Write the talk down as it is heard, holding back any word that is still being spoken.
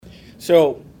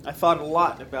So I thought a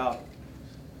lot about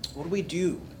what do we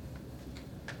do?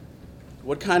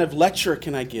 What kind of lecture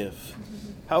can I give?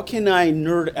 How can I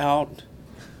nerd out,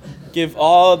 give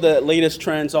all the latest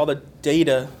trends, all the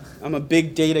data? I'm a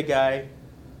big data guy.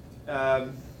 How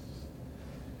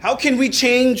can we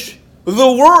change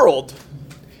the world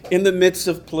in the midst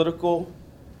of political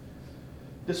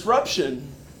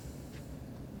disruption?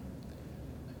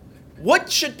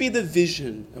 What should be the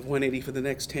vision of 180 for the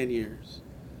next 10 years?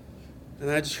 And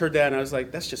I just heard that and I was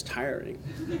like, that's just tiring.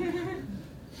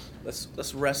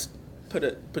 Let's rest,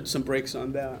 put some brakes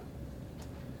on that.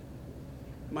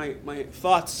 My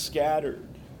thoughts scattered.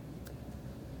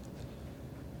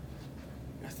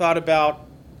 I thought about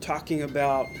talking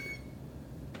about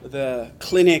the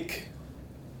clinic,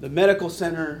 the medical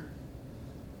center,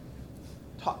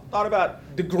 thought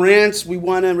about the grants we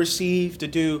want to receive to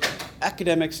do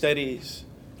academic studies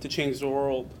to change the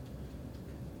world.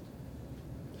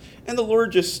 And the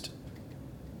Lord just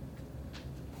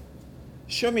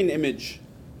showed me an image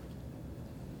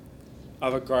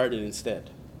of a garden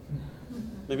instead.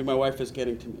 Maybe my wife is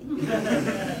getting to me.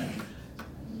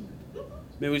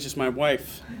 Maybe it's just my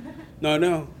wife.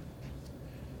 No.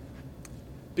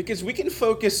 Because we can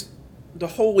focus the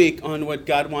whole week on what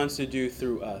God wants to do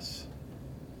through us.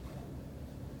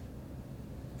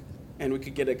 And we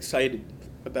could get excited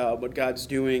about what God's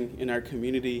doing in our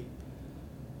community.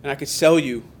 And I could sell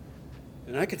you,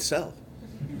 and I could sell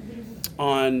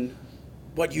on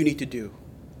what you need to do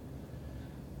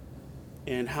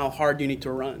and how hard you need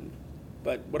to run.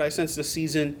 But what I sense this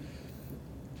season,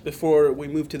 before we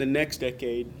move to the next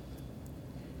decade,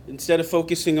 instead of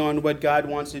focusing on what God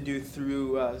wants to do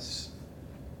through us,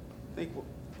 I think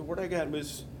the word I got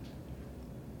was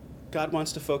God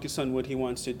wants to focus on what he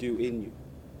wants to do in you,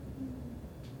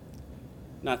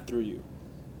 not through you.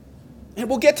 And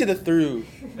we'll get to the through.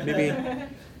 Maybe,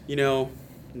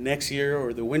 next year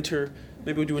or the winter,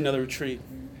 maybe we'll do another retreat.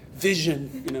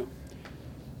 Vision,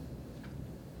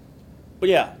 But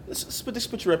yeah, let's put this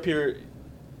picture up here.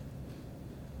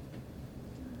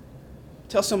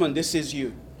 Tell someone this is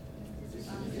you.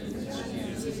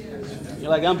 You're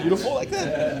like, I'm beautiful like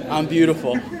that? I'm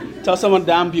beautiful. Tell someone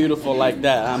that I'm beautiful like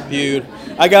that. I'm beautiful.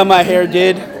 I got my hair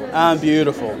did. I'm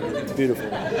beautiful. Beautiful.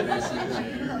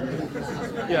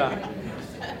 Yeah.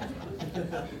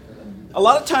 A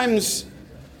lot of times,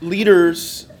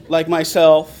 leaders like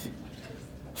myself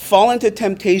fall into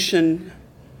temptation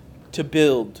to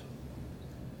build.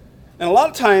 And a lot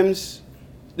of times,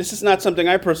 this is not something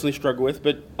I personally struggle with,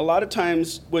 but a lot of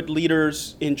times what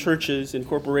leaders in churches and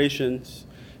corporations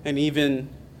and even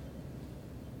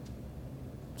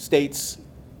states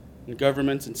and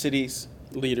governments and cities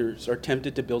leaders are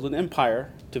tempted to build an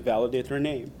empire to validate their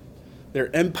name.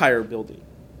 They're empire building.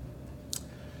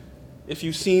 If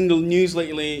you've seen the news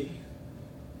lately,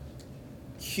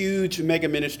 huge mega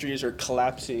ministries are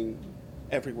collapsing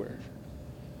everywhere.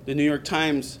 The New York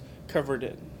Times covered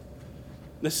it.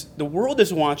 The world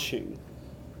is watching.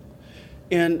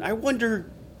 And I wonder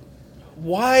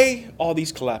why all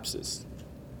these collapses.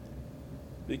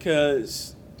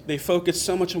 Because they focused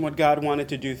so much on what God wanted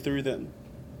to do through them.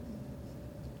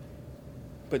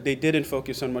 But they didn't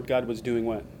focus on what God was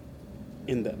doing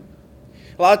in them.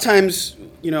 A lot of times,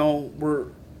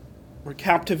 we're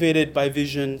captivated by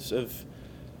visions of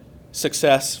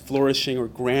success, flourishing, or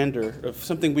grandeur, of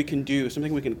something we can do,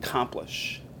 something we can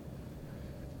accomplish.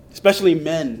 Especially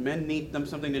men. Men need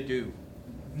something to do.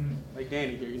 Like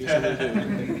Danny here, you need something to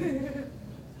do.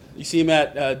 You see him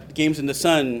at games in the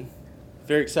sun,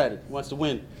 very excited, wants to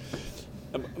win.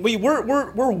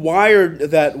 We're wired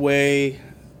that way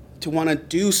to want to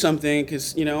do something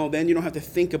because, then you don't have to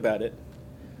think about it.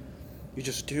 You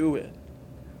just do it.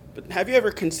 But have you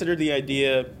ever considered the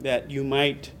idea that you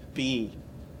might be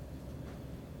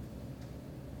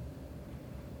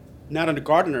not a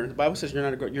gardener? The Bible says you're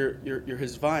not a gardener. You're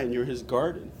his vine. You're his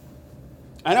garden.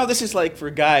 I know this is like for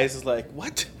guys. It's like,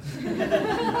 what?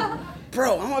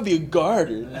 Bro, I want to be a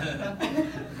gardener.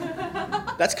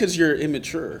 That's because you're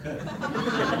immature.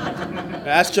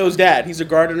 Ask Joe's dad. He's a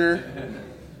gardener.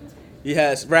 He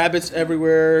has rabbits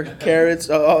everywhere, carrots.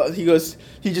 He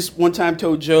just one time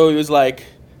told Joe, he was like,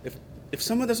 if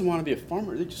someone doesn't want to be a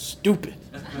farmer, they're just stupid.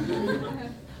 I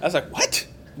was like, what?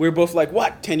 We were both like,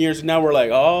 what? 10 years from now, we're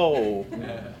like, oh.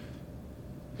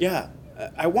 Yeah.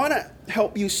 I want to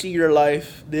help you see your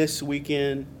life this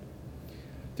weekend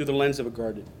through the lens of a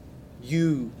garden.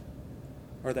 You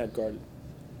are that garden.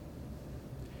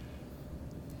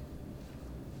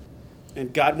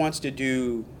 And God wants to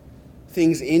do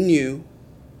things in you,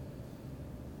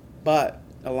 but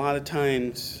a lot of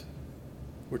times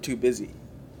we're too busy.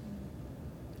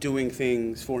 doing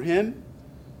things for him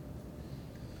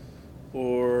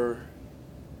or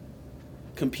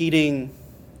competing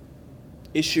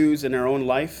issues in our own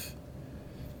life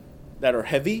that are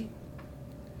heavy,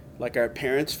 like our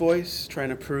parents' voice, trying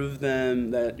to prove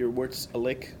them that you're worth a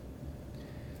lick,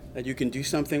 that you can do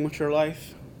something with your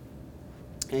life,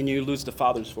 and you lose the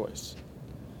Father's voice.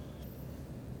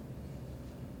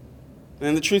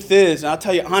 And the truth is, I'll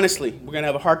tell you honestly, we're going to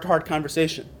have a heart-to-heart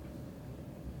conversation.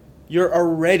 You're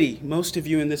already, most of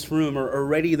you in this room are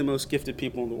already the most gifted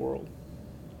people in the world.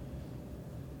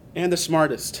 And the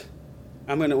smartest.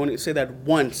 I'm going to only say that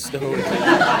once the whole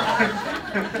time.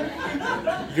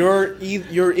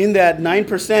 You're in that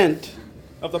 9%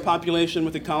 of the population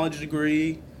with a college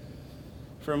degree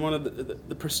from one of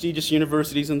the prestigious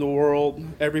universities in the world.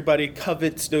 Everybody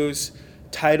covets those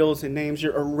titles and names.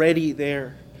 You're already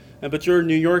there. But you're in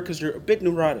New York because you're a bit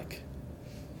neurotic.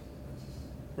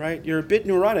 Right? You're a bit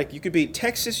neurotic. You could be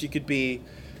Texas. You could be,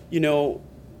 in...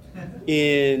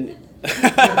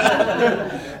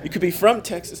 you could be from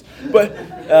Texas. But,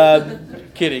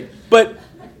 kidding. But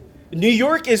New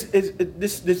York is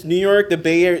this New York, the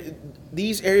Bay Area,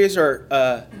 these areas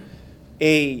are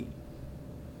a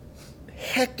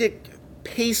hectic,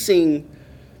 pacing,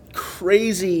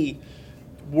 crazy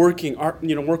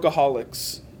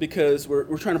workaholics because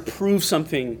we're trying to prove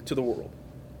something to the world.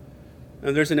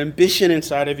 And there's an ambition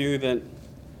inside of you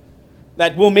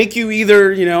that will make you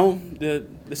either, the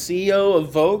CEO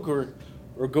of Vogue or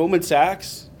Goldman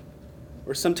Sachs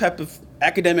or some type of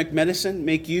academic medicine,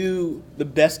 make you the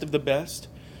best of the best,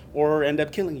 or end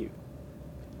up killing you.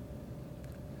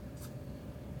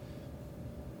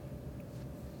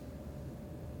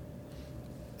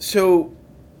 So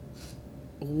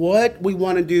what we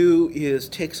want to do is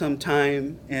take some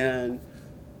time and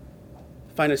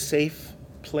find a safe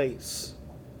place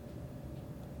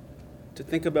to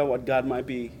think about what God might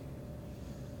be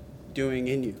doing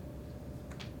in you.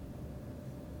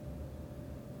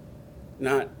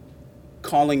 Not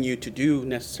calling you to do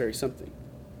necessarily something.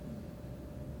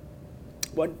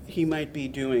 What he might be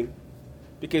doing.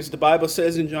 Because the Bible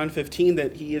says in John 15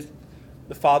 that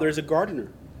the Father is a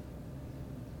gardener.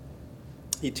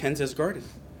 He tends his garden.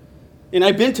 And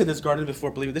I've been to this garden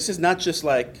before, believe me. This is not just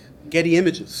like Getty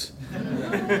Images.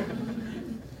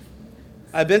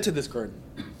 I've been to this garden.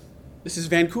 This is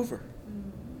Vancouver.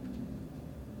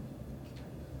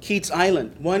 Keats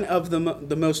Island, one of the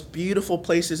most beautiful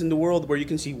places in the world where you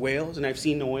can see whales, and I've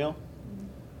seen a whale.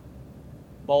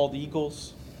 Bald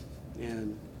eagles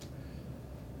and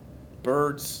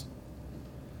birds.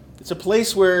 It's a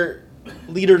place where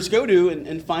leaders go to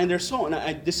and find their soul.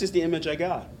 And this is the image I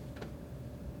got.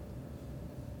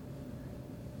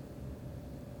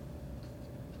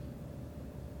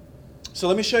 So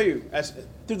let me show you,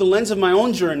 through the lens of my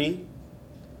own journey.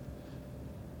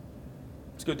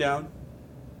 Let's go down.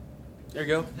 There you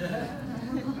go.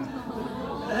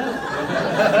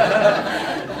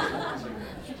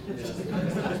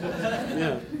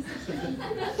 Yeah.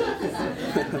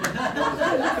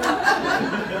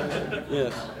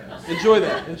 Yeah. Enjoy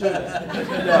that.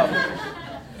 Yeah.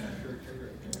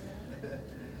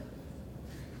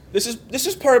 This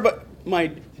is part of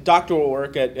my doctoral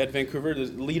work at Vancouver. The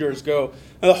leaders go.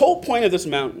 Now, the whole point of this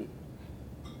mountain,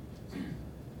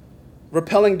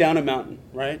 rappelling down a mountain,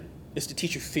 right, is to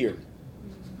teach you fear.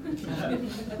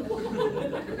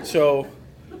 So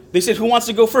they said, who wants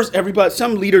to go first? Everybody.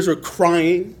 Some leaders are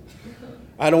crying.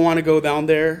 I don't want to go down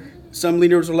there. Some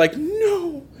leaders are like,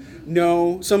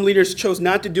 no. Some leaders chose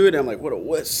not to do it. I'm like, what a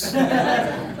wuss.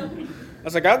 I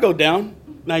was like, I'll go down.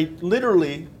 And I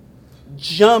literally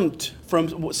jumped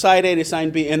from side A to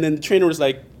side B, and then the trainer was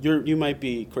like, you might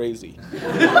be crazy.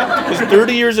 Because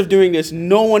 30 years of doing this,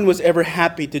 no one was ever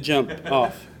happy to jump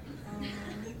off.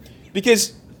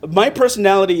 Because my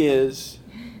personality is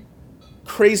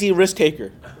crazy risk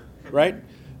taker, right?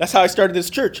 That's how I started this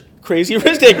church, crazy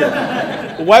risk taker.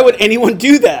 Why would anyone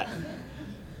do that?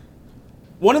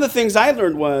 One of the things I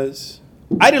learned was,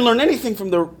 I didn't learn anything from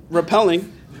the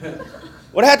rappelling.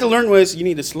 What I had to learn was, you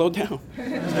need to slow down.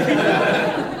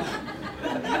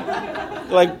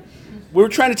 Like, we were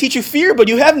trying to teach you fear, but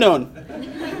you have known.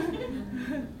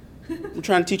 We're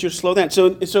trying to teach you to slow down.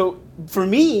 So for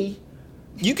me,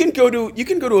 you can go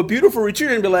to a beautiful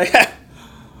retreat and be like,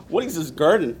 what is this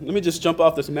garden? Let me just jump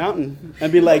off this mountain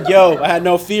and be like, yo, I had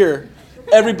no fear.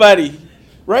 Everybody,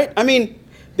 right? I mean,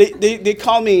 they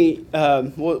call me,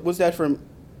 what was that from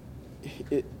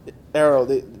Arrow?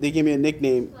 They gave me a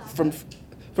nickname from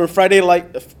Friday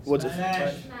Light. What's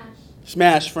it?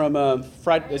 Smash from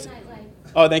Friday.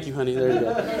 Oh, thank you, honey. There you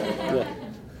go. Yeah.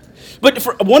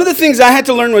 But one of the things I had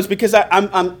to learn was because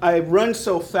I run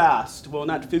so fast. Well,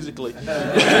 not physically.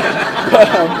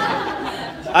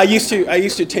 I used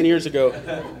to 10 years ago,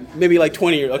 maybe like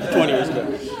 20 years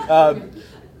ago.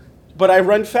 But I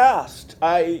run fast.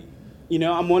 I'm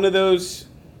one of those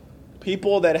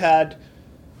people that had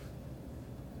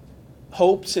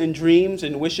hopes and dreams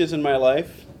and wishes in my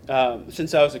life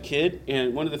since I was a kid.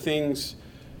 And one of the things,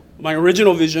 my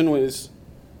original vision was,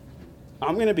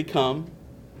 I'm going to become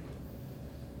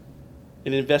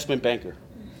an investment banker.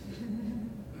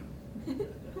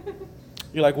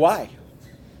 You're like, why?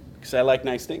 Because I like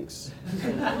nice things.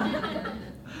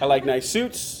 I like nice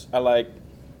suits. I like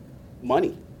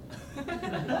money.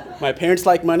 My parents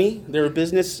like money. They're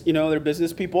business, they're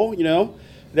business people,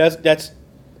 That's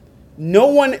no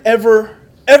one ever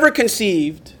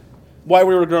conceived while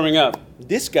we were growing up.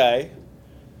 This guy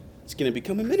is going to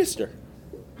become a minister.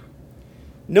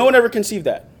 No one ever conceived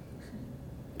that.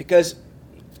 Because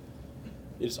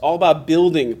it's all about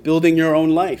building your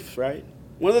own life, right?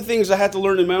 One of the things I had to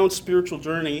learn in my own spiritual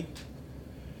journey,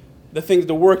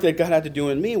 the work that God had to do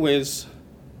in me was,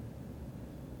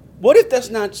 what if that's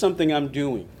not something I'm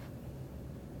doing?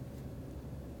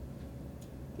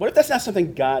 What if that's not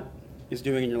something God is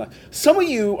doing in your life? Some of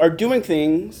you are doing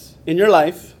things in your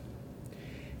life,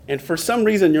 and for some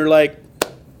reason you're like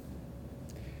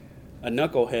a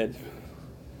knucklehead,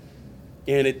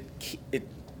 and it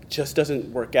just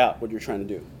doesn't work out what you're trying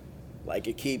to do. Like,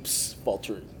 it keeps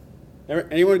faltering.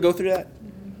 Anyone go through that?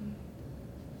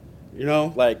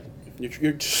 Like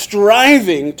you're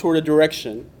striving toward a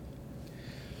direction,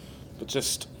 but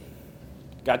just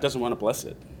God doesn't want to bless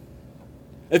it.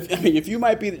 If you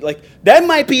might be like, that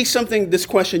might be something, this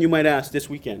question you might ask this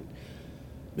weekend.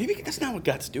 Maybe that's not what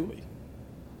God's doing.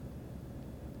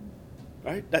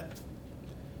 Right?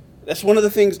 That's one of the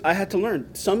things I had to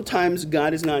learn. Sometimes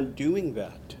God is not doing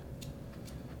that.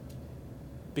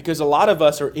 Because a lot of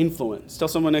us are influenced. Tell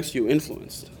someone next to you,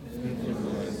 influenced.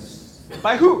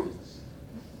 By who?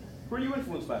 Who are you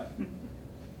influenced by?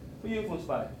 Who are you influenced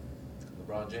by?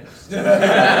 LeBron James.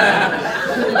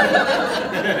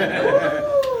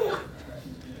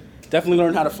 Definitely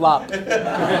learned how to flop. No.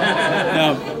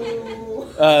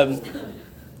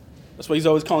 That's why he's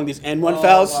always calling these N1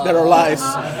 fouls that are lies.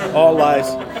 All lies.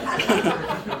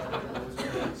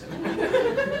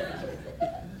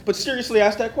 But seriously,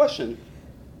 ask that question.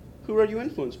 Who are you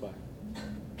influenced by?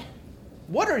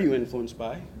 What are you influenced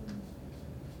by?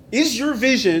 Is your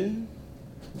vision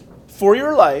for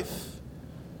your life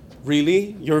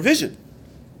really your vision?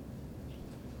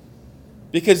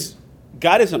 Because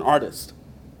God is an artist.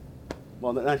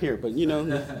 Well, not here, but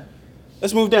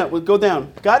let's move down. We'll go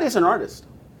down. God is an artist.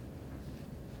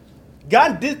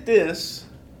 God did this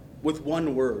with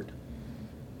one word.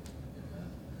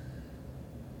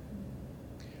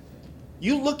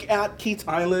 You look at Keats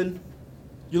Island,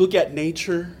 you look at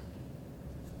nature.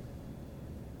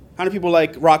 How many people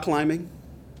like rock climbing?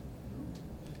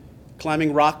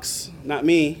 Climbing rocks? Not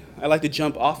me. I like to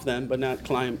jump off them, but not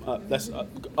climb up.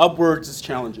 Upwards is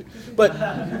challenging. But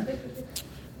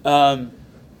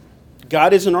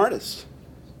God is an artist.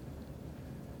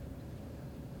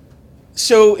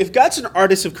 So if God's an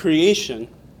artist of creation,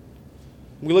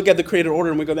 we look at the created order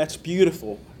and we go, that's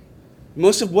beautiful.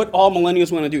 Most of what all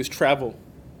millennials want to do is travel.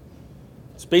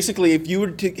 So basically, if you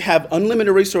were to have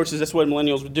unlimited resources, that's what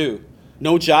millennials would do.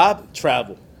 No job,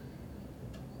 travel.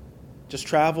 Just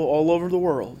travel all over the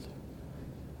world.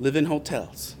 Live in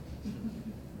hotels.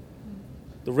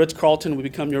 The Ritz-Carlton would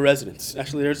become your residence.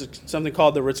 Actually, there's something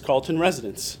called the Ritz-Carlton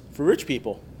residence for rich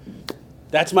people.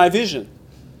 That's my vision.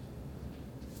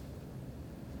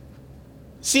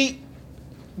 See,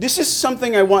 this is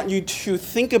something I want you to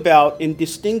think about and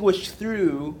distinguish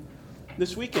through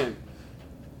this weekend.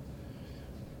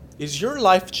 Is your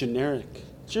life generic?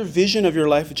 Is your vision of your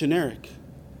life generic?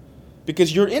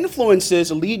 Because your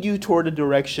influences lead you toward a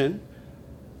direction,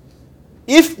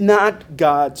 if not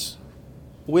God's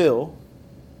will,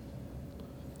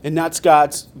 and not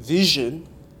God's vision,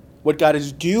 what God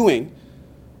is doing.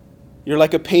 You're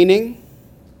like a painting.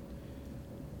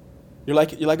 You're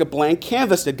like a blank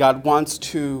canvas that God wants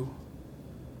to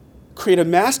create a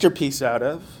masterpiece out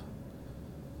of.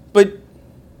 But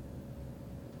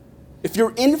if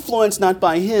you're influenced not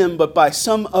by Him, but by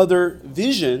some other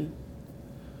vision,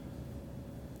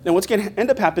 then what's going to end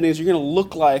up happening is you're going to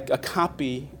look like a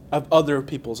copy of other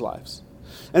people's lives.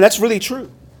 And that's really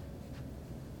true.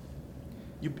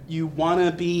 You want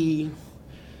to be,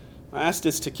 I ask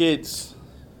this to kids,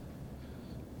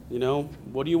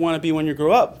 what do you want to be when you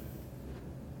grow up?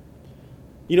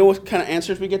 You know what kind of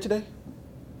answers we get today?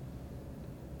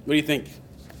 What do you think?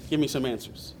 Give me some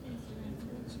answers.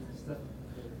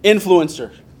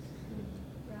 Influencer.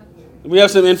 We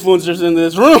have some influencers in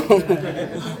this room.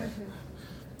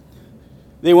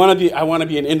 I want to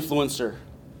be an influencer,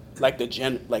 like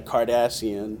like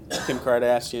Kardashian, Kim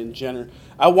Kardashian, Jenner.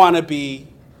 I want to be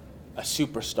a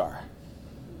superstar.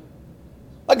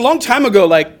 Like a long time ago,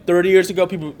 like 30 years ago,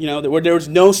 people, where there was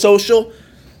no social.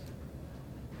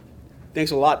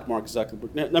 Thanks a lot, Mark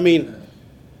Zuckerberg. I mean,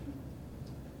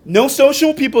 no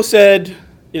social, people said,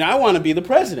 I want to be the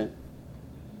president.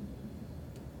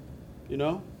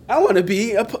 I want to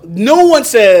be no one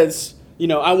says,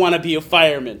 I want to be a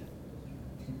fireman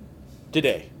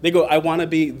today. They go, I want to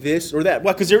be this or that.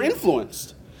 Why? Because they're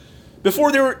influenced.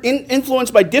 Before they were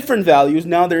influenced by different values,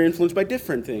 now they're influenced by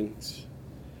different things.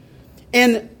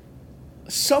 And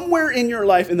somewhere in your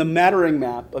life, in the mattering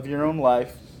map of your own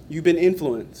life, you've been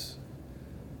influenced.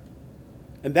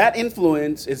 And that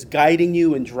influence is guiding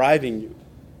you and driving you.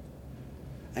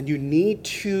 And you need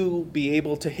to be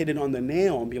able to hit it on the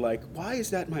nail and be like, why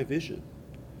is that my vision?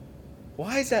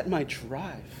 Why is that my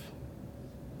drive?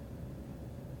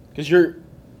 Because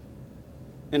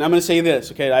and I'm going to say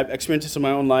this, okay? I've experienced this in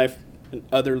my own life, in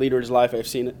other leaders' life, I've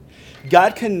seen it.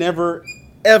 God can never,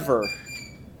 ever,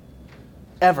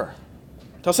 ever,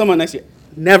 tell someone next to you,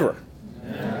 never,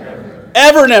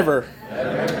 never,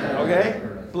 okay?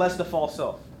 Bless the false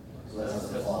self. Bless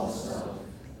the false self.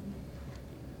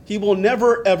 He will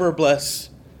never, ever bless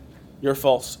your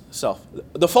false self.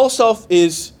 The false self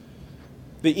is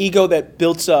the ego that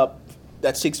builds up,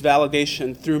 that seeks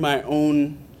validation through my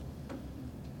own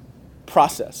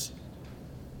process.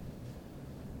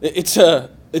 It's a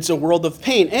world of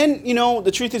pain. And,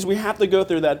 the truth is we have to go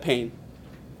through that pain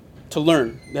to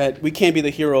learn that we can't be the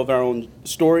hero of our own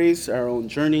stories, our own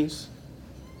journeys.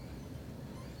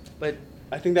 But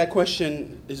I think that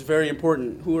question is very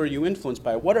important. Who are you influenced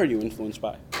by? What are you influenced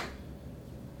by?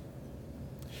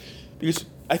 Because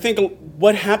I think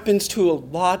what happens to a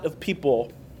lot of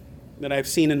people that I've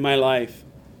seen in my life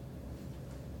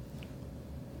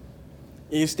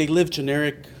is they live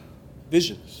generic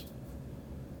visions.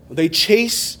 They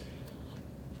chase,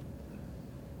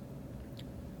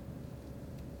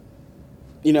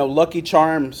 Lucky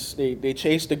Charms. They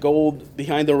chase the gold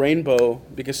behind the rainbow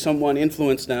because someone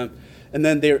influenced them. And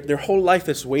then their whole life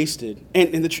is wasted.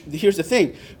 And here's the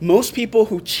thing. Most people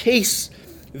who chase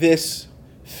this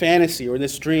fantasy or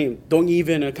this dream don't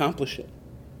even accomplish it.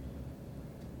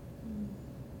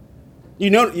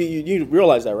 You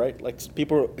realize that, right? Like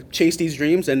people chase these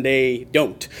dreams and they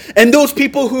don't. And those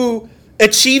people who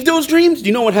achieve those dreams, do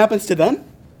you know what happens to them?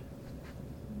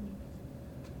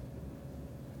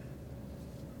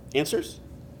 Answers?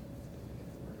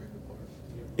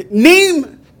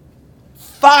 Name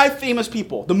 5 famous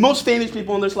people, the most famous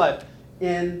people in this life,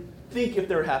 and think if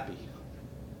they're happy.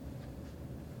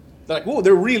 They're like, whoa,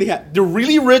 they're really happy. They're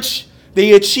really rich.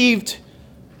 They achieved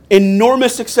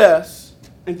enormous success.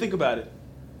 And think about it.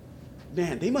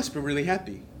 Man, they must be really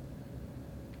happy.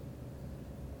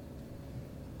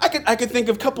 I could think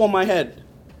of a couple in my head.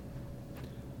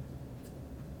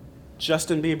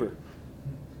 Justin Bieber.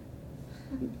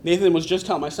 Nathan was just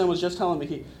telling, my son was just telling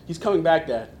me he's coming back,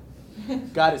 Dad.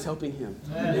 God is helping him.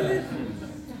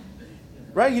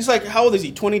 Right? He's like, how old is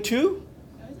he? 22?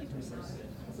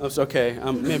 Oh, it's okay.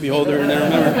 I'm maybe older than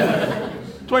I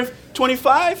remember.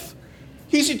 25?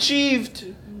 He's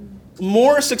achieved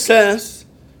more success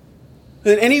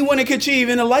than anyone could achieve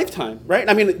in a lifetime, right?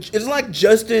 I mean, it's like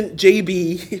Justin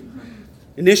JB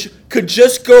could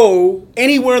just go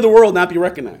anywhere in the world and not be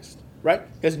recognized, right?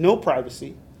 He has no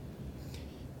privacy.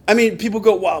 I mean, people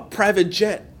go, wow, private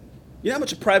jet. You know how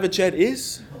much a private jet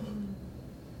is?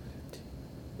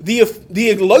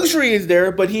 The luxury is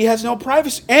there, but he has no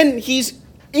privacy. And he's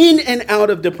in and out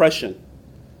of depression.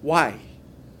 Why?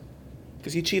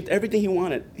 Because he achieved everything he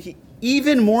wanted.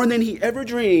 Even more than he ever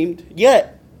dreamed,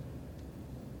 yet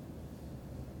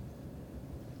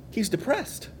he's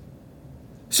depressed.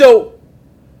 So,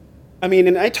 I mean,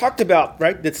 and I talked about,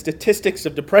 right, the statistics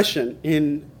of depression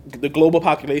in the global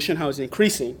population, how it's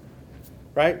increasing,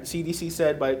 right? CDC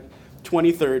said by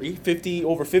 2030,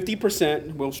 over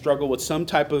 50% will struggle with some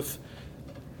type of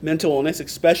mental illness,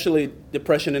 especially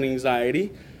depression and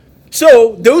anxiety.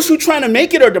 So those who trying to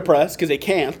make it are depressed because they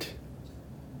can't.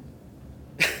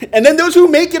 And then those who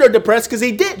make it are depressed because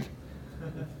they did.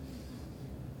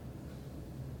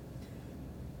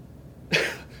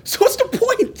 So what's the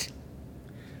point?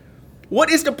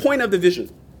 What is the point of the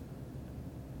vision?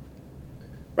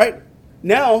 Right?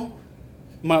 Now,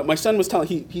 my son was telling,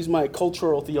 he's my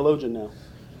cultural theologian now.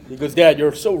 He goes, Dad,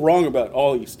 you're so wrong about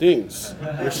all these things.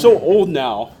 You're so old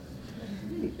now.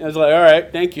 I was like, all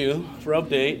right, thank you for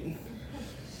update.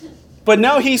 But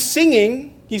now he's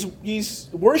singing He's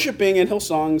worshiping in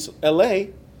Hillsong's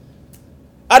LA.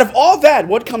 Out of all that,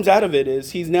 what comes out of it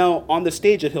is he's now on the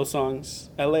stage at Hillsong's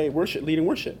LA leading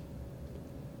worship.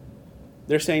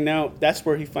 They're saying now that's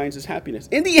where he finds his happiness.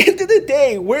 In the end of the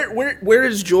day, where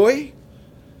is joy?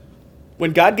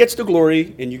 When God gets the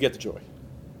glory and you get the joy.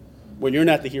 When you're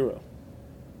not the hero.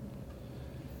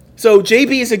 So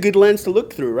JB is a good lens to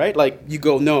look through, right? Like you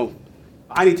go, no,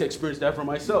 I need to experience that for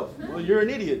myself. Well, you're an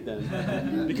idiot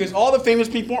then. Because all the famous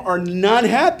people are not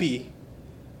happy.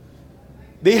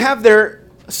 They have their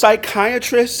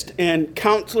psychiatrists and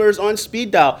counselors on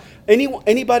speed dial.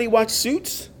 Anybody watch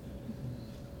Suits?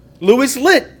 Louis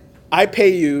Litt, I pay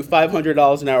you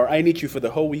 $500 an hour. I need you for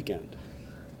the whole weekend.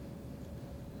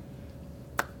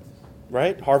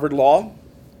 Right? Harvard Law,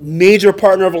 major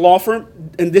partner of a law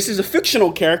firm. And this is a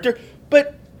fictional character,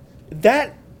 but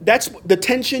that's the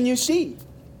tension you see.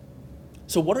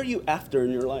 So what are you after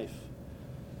in your life?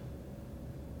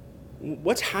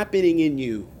 What's happening in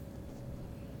you?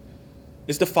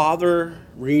 Is the Father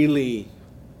really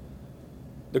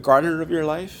the gardener of your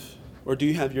life? Or do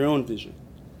you have your own vision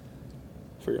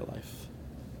for your life?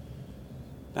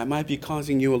 That might be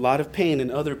causing you a lot of pain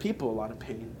and other people a lot of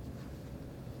pain.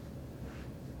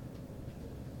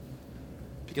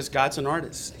 Because God's an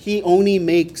artist. He only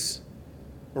makes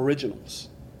originals.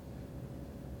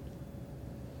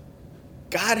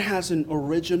 God has an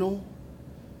original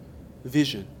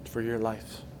vision for your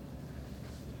life.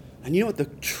 And you know what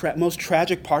the most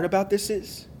tragic part about this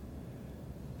is?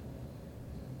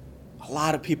 A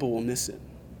lot of people will miss it.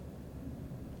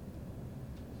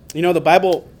 You know, the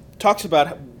Bible talks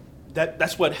about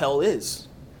that's what hell is.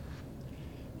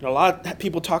 You know, a lot of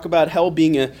people talk about hell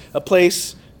being a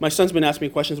place. My son's been asking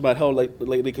me questions about hell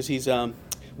lately because he's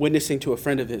witnessing to a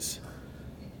friend of his.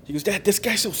 He goes, Dad, this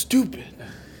guy's so stupid.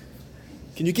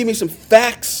 Can you give me some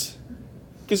facts?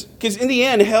 Because in the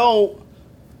end, hell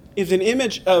is an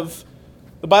image of,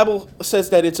 the Bible says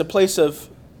that it's a place of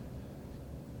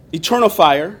eternal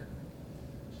fire,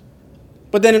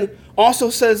 but then it also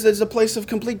says it's a place of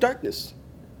complete darkness.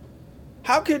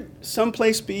 How could some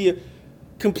place be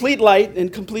complete light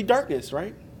and complete darkness,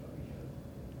 right?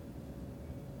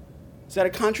 Is that a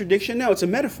contradiction? No, it's a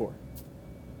metaphor.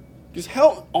 Because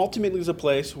hell ultimately is a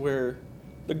place where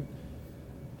the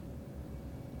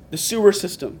sewer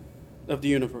system of the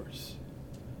universe,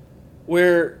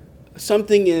 where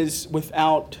something is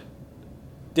without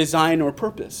design or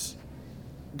purpose,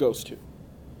 goes to.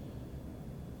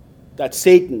 That's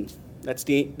Satan, that's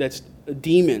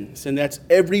demons, and that's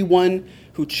everyone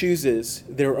who chooses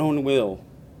their own will.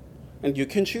 And you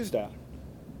can choose that.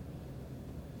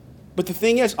 But the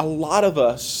thing is, a lot of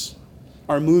us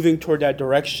are moving toward that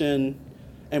direction,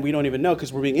 and we don't even know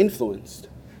because we're being influenced.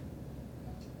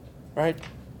 Right?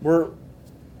 We're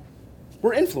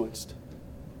influenced.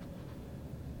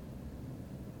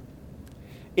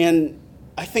 And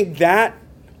I think that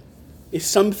is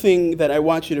something that I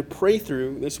want you to pray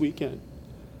through this weekend.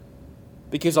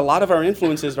 Because a lot of our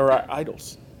influences are our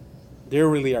idols. They're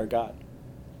really our God.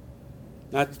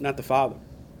 Not the Father.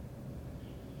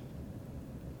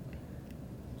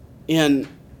 And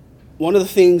one of the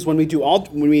things when we do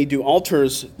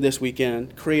altars this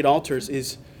weekend, create altars,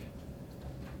 is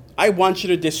I want you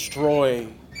to destroy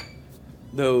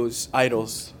those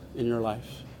idols in your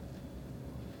life.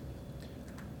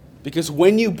 Because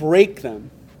when you break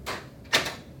them,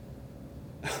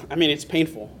 I mean, it's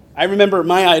painful. I remember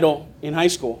my idol in high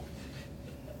school.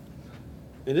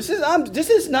 And this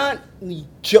is not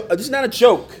a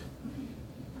joke.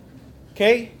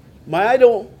 Okay? My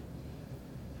idol,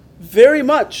 very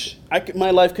much,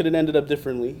 my life could have ended up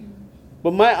differently.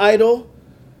 But my idol,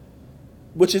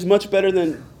 which is much better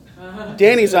than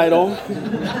Danny's idol,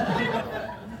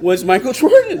 was Michael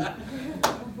Jordan.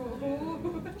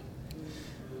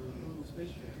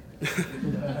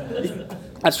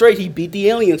 That's right, he beat the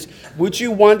aliens. Would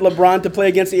you want LeBron to play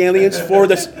against the aliens for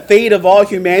the fate of all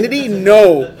humanity?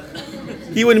 No.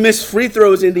 He would miss free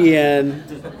throws in the end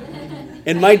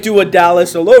and might do a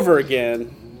Dallas all over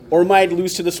again, or might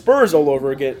lose to the Spurs all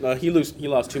over again. He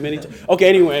lost too many times. Okay,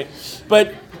 anyway.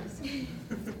 But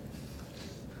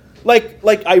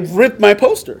like I ripped my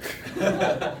poster.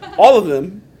 All of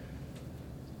them.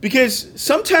 Because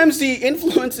sometimes the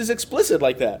influence is explicit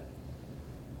like that.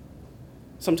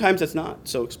 Sometimes it's not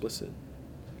so explicit.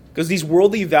 Because these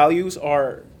worldly values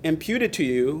are imputed to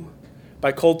you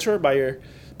by culture, by your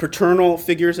paternal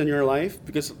figures in your life.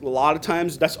 Because a lot of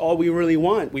times that's all we really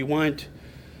want. We want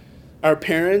our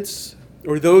parents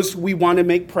or those we want to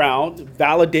make proud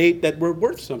validate that we're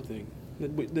worth something,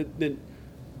 that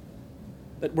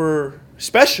we're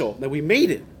special, that we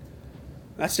made it.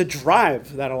 That's the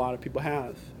drive that a lot of people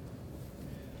have.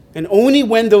 And only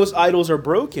when those idols are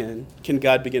broken can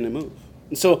God begin to move.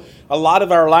 And so a lot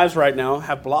of our lives right now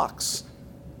have blocks,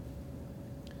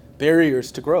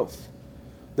 barriers to growth.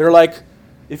 They're like,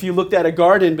 if you looked at a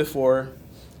garden before,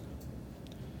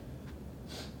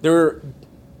 there are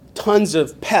tons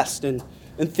of pests and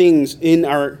things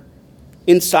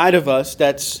inside of us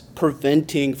that's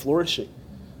preventing flourishing,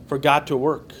 for God to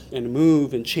work and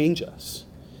move and change us.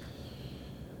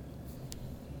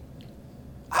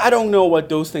 I don't know what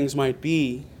those things might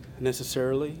be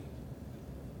necessarily,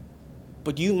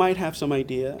 but you might have some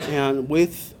idea. And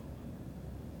with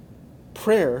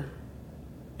prayer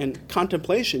and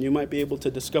contemplation, you might be able to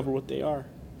discover what they are.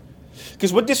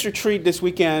 Because what this retreat this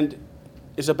weekend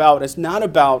is about, it's not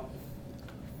about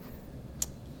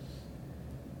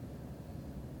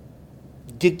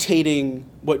dictating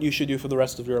what you should do for the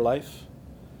rest of your life.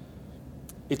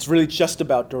 It's really just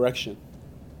about direction.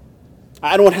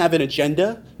 I don't have an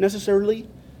agenda necessarily.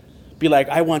 Be like,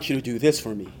 I want you to do this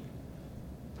for me.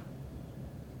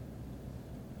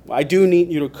 Well, I do need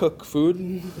you to cook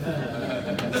food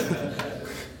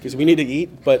because we need to eat,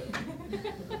 but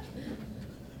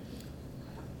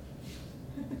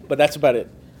that's about it.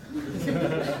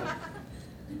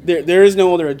 There is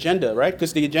no other agenda, right?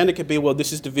 Because the agenda could be, well,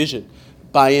 this is the vision.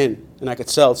 Buy in, and I could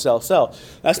sell.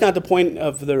 That's not the point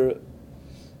of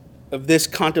this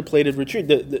contemplative retreat.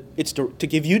 It's to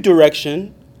give you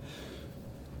direction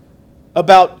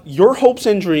about your hopes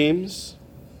and dreams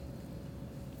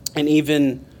and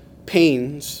even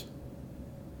pains.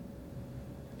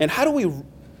 And how do we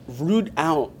root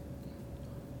out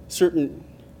certain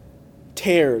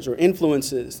tears or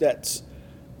influences that's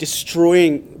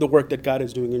destroying the work that God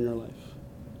is doing in your life,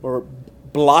 or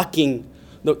blocking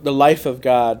the life of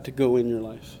God to go in your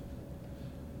life?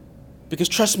 Because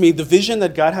trust me, the vision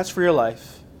that God has for your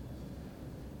life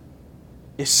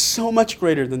is so much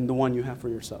greater than the one you have for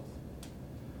yourself.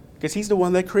 Because He's the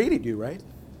one that created you, right?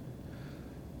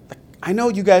 I know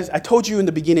you guys, I told you in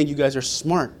the beginning you guys are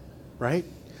smart, right?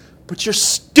 But you're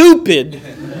stupid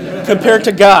compared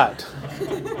to God.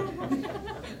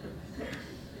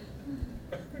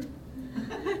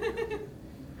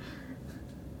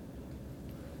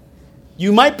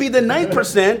 You might be the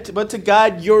 9%, but to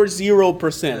God, you're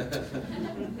 0%.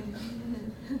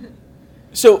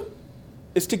 So,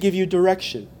 it's to give you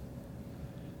direction.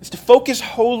 It's to focus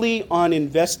wholly on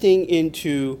investing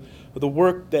into the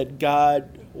work that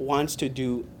God wants to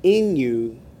do in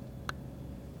you,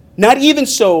 not even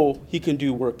so He can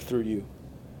do work through you.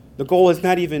 The goal is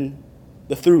not even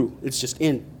the through, it's just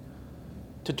in,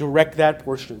 to direct that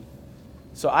portion.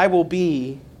 So I will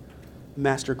be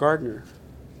master gardener,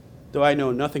 though I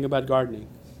know nothing about gardening,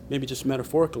 maybe just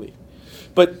metaphorically.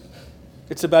 But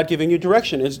it's about giving you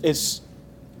direction. It's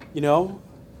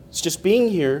just being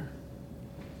here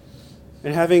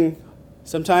and having,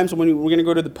 sometimes when we're going to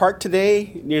go to the park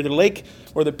today, near the lake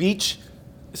or the beach,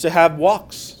 is to have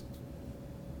walks.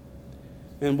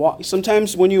 And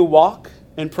sometimes when you walk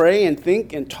and pray and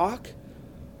think and talk,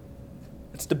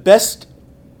 it's the best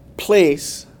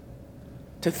place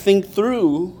to think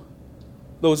through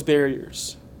those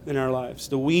barriers in our lives,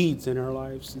 the weeds in our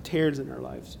lives, the tares in our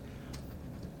lives.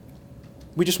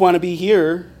 We just want to be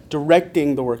here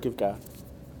directing the work of God.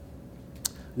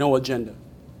 No agenda.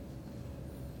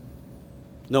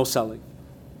 No selling.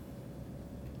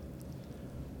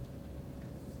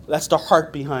 That's the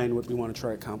heart behind what we want to try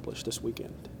to accomplish this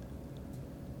weekend.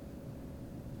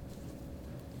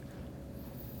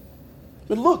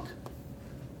 But look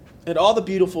at all the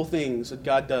beautiful things that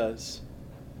God does.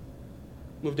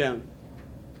 Move down.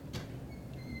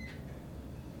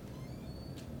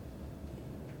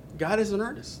 God is an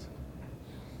artist.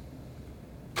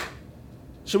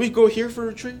 Should we go here for a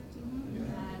retreat?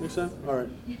 Next time? All right.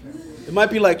 It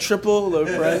might be like triple the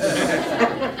price.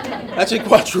 Actually,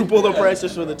 quadruple the price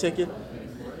just for the ticket.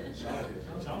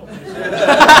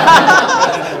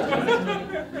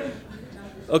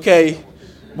 Okay,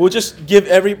 we'll just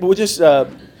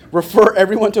refer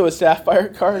everyone to a Sapphire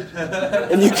card,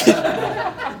 and you can.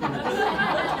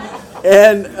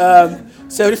 And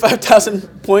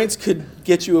 75,000 points could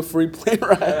get you a free plane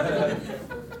ride.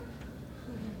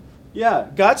 Yeah,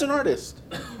 God's an artist.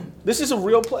 This is a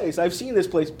real place. I've seen this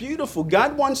place. Beautiful.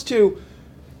 God wants to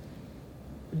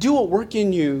do a work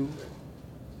in you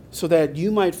so that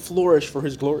you might flourish for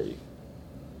His glory.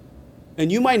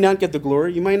 And you might not get the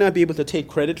glory. You might not be able to take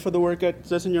credit for the work God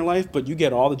does in your life, but you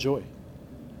get all the joy.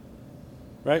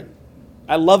 Right?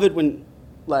 I love it when,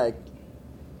 like,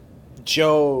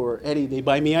 Joe or Eddie, they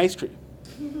buy me ice cream.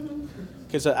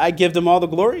 Because I give them all the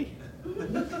glory.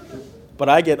 but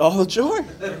I get all the joy.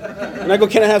 And I go,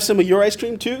 can I have some of your ice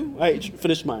cream too? I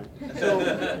finished mine.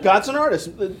 So God's an artist.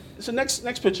 So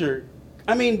next picture.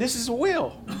 I mean, this is a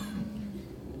whale.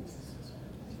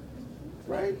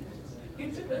 Right?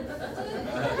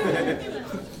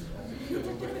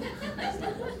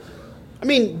 I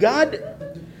mean, God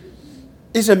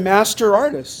is a master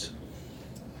artist.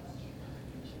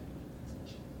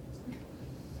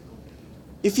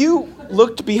 If you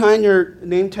looked behind your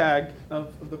name tag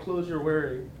of the clothes you're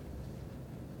wearing,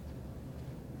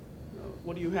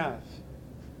 what do you have?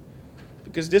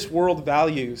 Because this world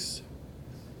values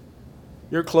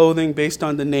your clothing based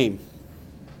on the name.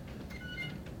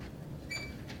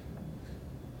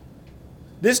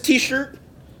 This t-shirt,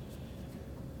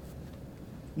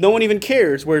 no one even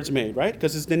cares where it's made, right?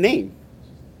 Because it's the name.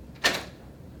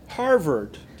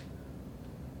 Harvard.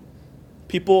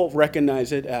 People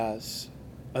recognize it as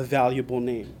a valuable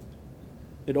name.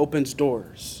 It opens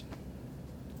doors.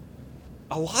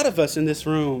 A lot of us in this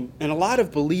room, and a lot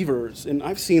of believers, and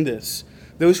I've seen this,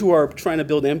 those who are trying to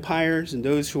build empires and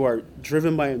those who are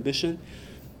driven by ambition,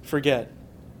 forget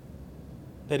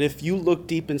that if you look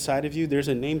deep inside of you, there's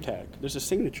a name tag, there's a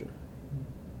signature.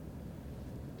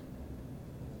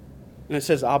 And it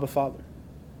says Abba Father.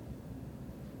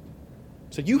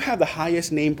 So you have the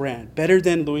highest name brand, better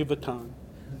than Louis Vuitton,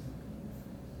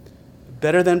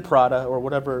 better than Prada, or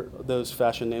whatever those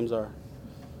fashion names are.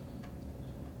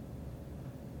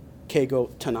 Keigo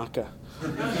Tanaka.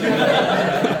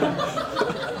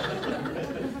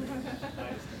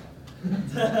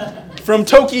 From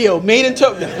Tokyo, made in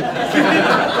Tokyo.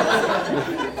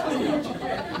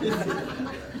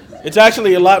 It's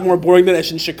actually a lot more boring than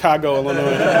it's in Chicago,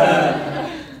 Illinois.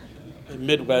 A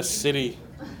Midwest city.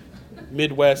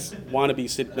 Midwest wannabe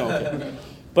city. No, okay.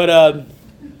 But I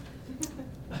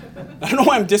don't know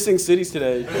why I'm dissing cities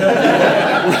today.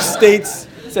 Or states.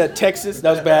 Said Texas.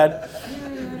 That was bad.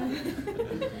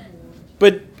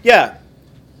 But yeah,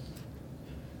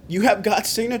 you have God's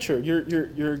signature.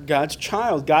 You're God's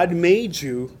child. God made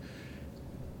you,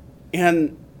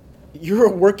 and you're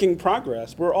a work in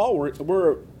progress.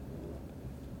 The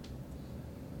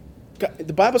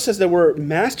Bible says that we're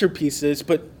masterpieces,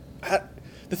 but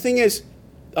the thing is,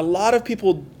 a lot of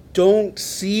people don't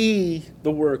see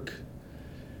the work,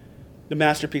 the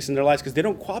masterpiece in their lives, because they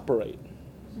don't cooperate.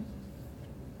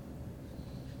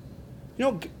 You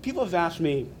know, people have asked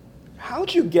me,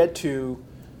 how'd you get to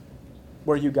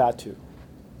where you got to?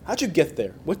 How'd you get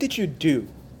there? What did you do?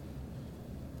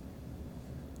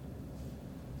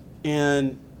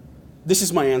 And this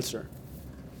is my answer,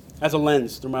 as a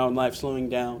lens through my own life, slowing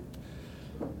down.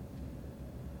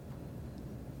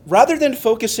 Rather than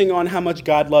focusing on how much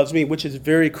God loves me, which is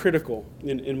very critical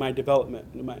in my development,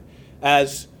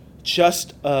 as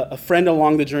just a friend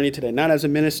along the journey today, not as a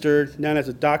minister, not as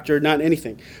a doctor, not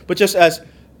anything, but just as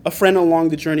a friend along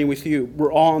the journey with you,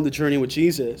 we're all on the journey with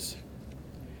Jesus,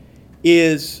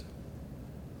 is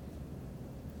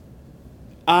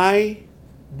I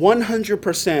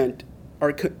 100%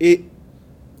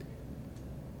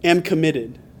 am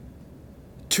committed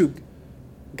to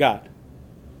God.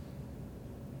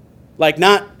 Like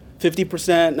not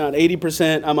 50%, not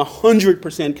 80%, I'm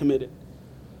 100% committed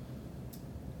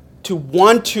to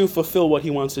want to fulfill what he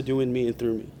wants to do in me and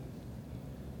through me.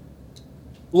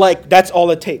 Like, that's all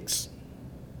it takes.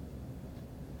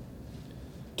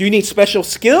 Do you need special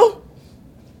skill?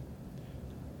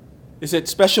 Is it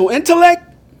special intellect?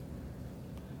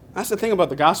 That's the thing about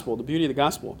the gospel, the beauty of the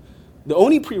gospel. The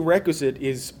only prerequisite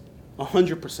is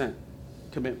 100%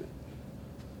 commitment.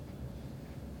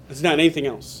 It's not anything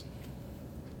else.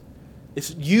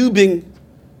 It's you being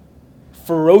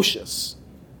ferocious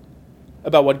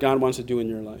about what God wants to do in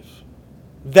your life.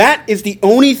 That is the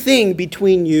only thing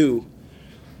between you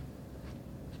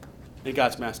and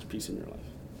God's masterpiece in your life.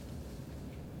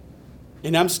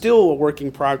 And I'm still a work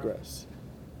in progress.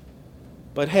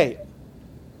 But hey,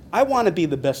 I want to be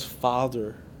the best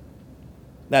father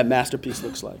that masterpiece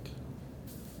looks like.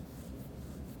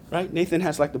 Right? Nathan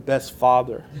has like the best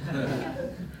father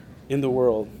in the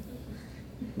world.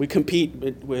 We compete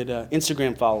with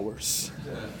Instagram followers.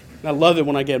 And I love it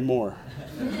when I get more.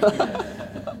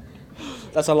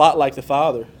 That's a lot like the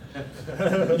Father.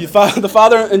 The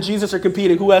Father and Jesus are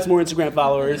competing. Who has more Instagram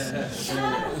followers?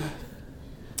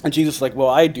 And Jesus is like, well,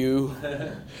 I do.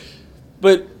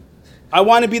 But I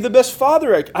want to be the best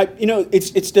father.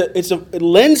 It's a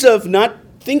lens of not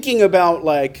thinking about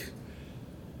like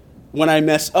when I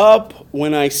mess up,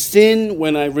 when I sin,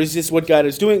 when I resist what God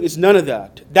is doing. It's none of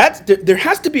that. There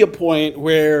has to be a point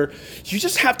where you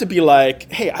just have to be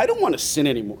like, hey, I don't want to sin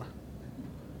anymore.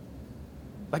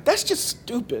 Like, that's just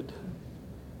stupid.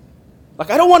 Like,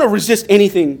 I don't want to resist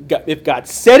anything. If God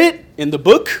said it in the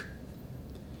book,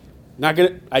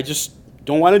 I just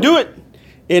don't want to do it.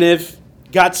 And if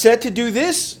God said to do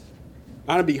this,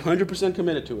 I'm going to be 100%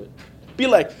 committed to it. Be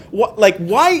like, what? Like,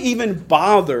 why even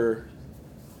bother?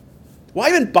 Why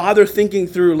even bother thinking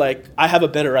through, like, I have a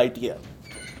better idea?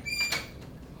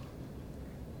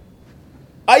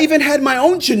 I even had my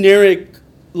own generic,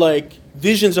 like,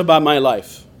 visions about my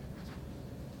life.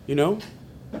 You know?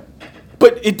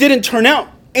 But it didn't turn out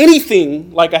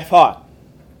anything like I thought.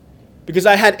 Because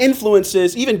I had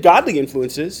influences, even godly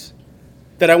influences,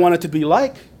 that I wanted to be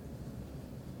like.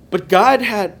 But God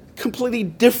had completely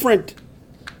different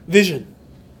vision,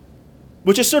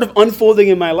 which is sort of unfolding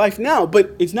in my life now.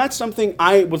 But it's not something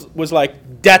I was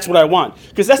like, that's what I want.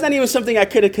 Because that's not even something I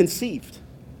could have conceived.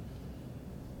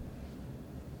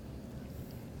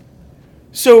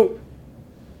 So,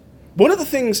 one of the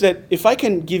things that, if I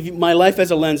can give you my life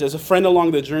as a lens, as a friend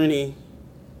along the journey,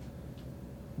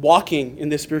 walking in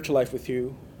this spiritual life with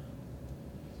you,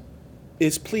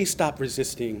 is please stop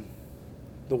resisting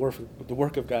the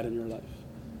work of God in your life.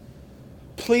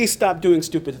 Please stop doing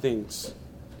stupid things,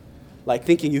 like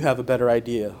thinking you have a better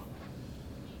idea,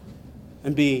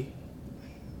 and be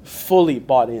fully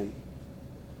bought in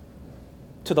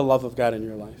to the love of God in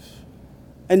your life.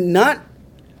 And not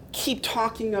keep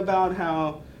talking about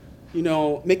how,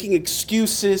 making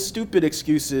excuses, stupid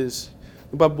excuses,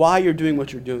 about why you're doing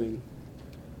what you're doing.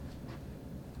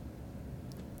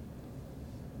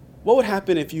 What would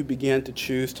happen if you began to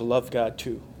choose to love God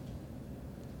too?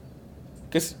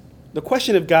 Because the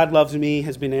question of God loves me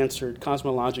has been answered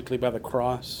cosmologically by the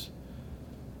cross.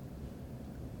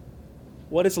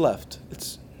 What is left?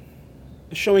 It's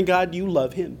showing God you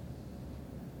love him.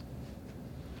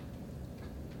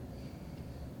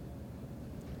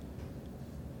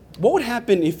 What would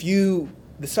happen if you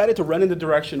decided to run in the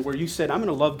direction where you said, I'm going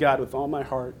to love God with all my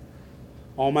heart,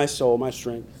 all my soul, my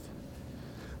strength?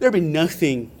 There'd be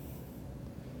nothing,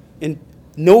 and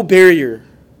no barrier,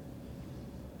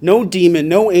 no demon,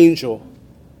 no angel,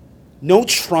 no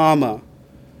trauma,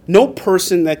 no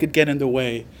person that could get in the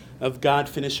way of God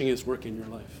finishing his work in your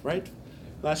life, right?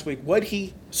 Last week, what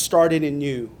he started in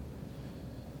you,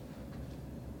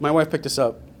 my wife picked this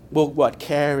up, will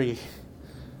carry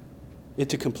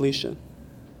into completion,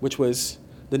 which was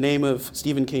the name of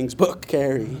Stephen King's book,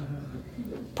 Carrie.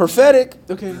 Prophetic,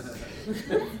 okay.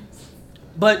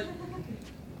 But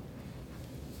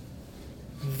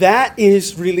that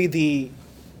is really the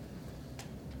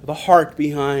heart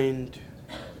behind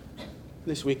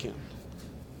this weekend.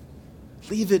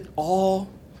 Leave it all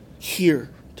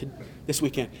here this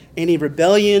weekend. Any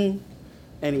rebellion,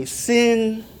 any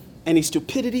sin, any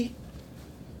stupidity.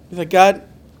 He's like, God,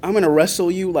 I'm going to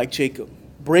wrestle you like Jacob.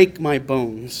 Break my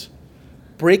bones.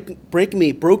 Break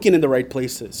me, broken in the right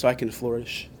places so I can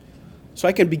flourish. So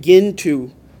I can begin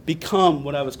to become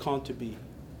what I was called to be.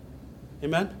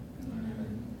 Amen?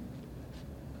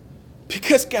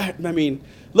 Because, God,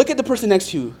 look at the person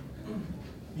next to you.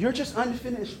 You're just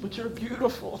unfinished, but you're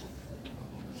beautiful.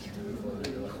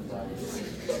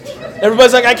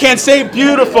 Everybody's like, I can't say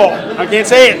beautiful. I can't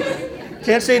say it.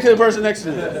 Can't say it to the person next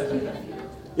to me.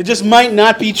 It just might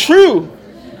not be true.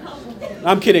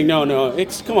 I'm kidding. No.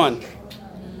 Come on.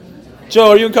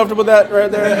 Joe, are you uncomfortable with that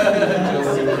right there?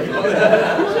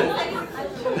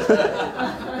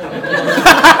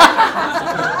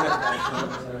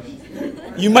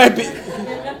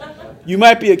 You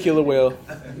might be a killer whale.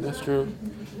 That's true.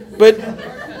 But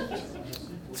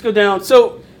let's go down.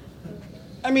 So,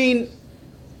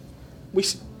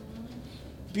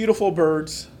 beautiful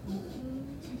birds.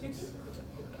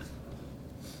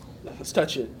 Let's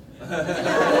touch it.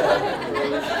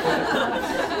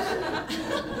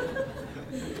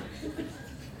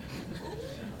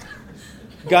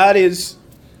 God is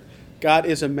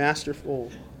a master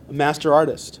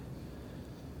artist.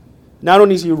 Not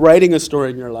only is he writing a story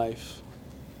in your life,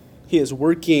 he is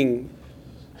working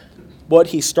what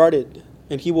he started,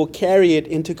 and he will carry it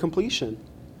into completion.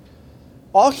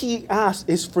 All he asks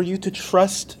is for you to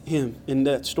trust him in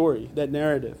that story, that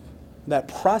narrative, that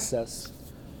process.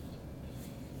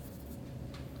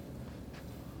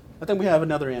 I think we have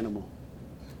another animal.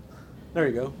 There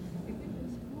you go.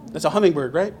 That's a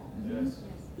hummingbird, right?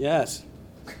 Yes.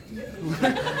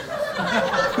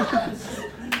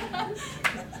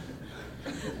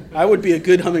 I would be a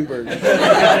good hummingbird. But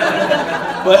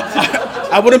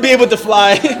I wouldn't be able to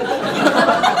fly.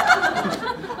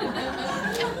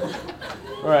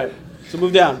 All right. So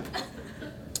move down.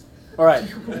 All right.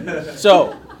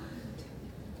 So,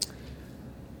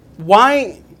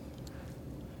 why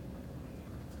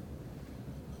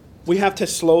we have to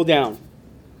slow down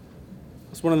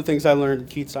It's one of the things I learned at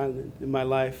Keats Island in my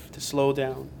life, to slow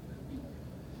down.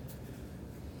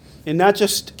 And not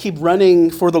just keep running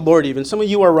for the Lord even. Some of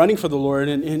you are running for the Lord,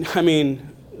 and I mean,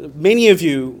 many of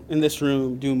you in this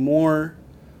room do more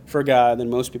for God than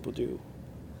most people do.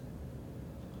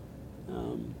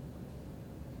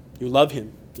 You love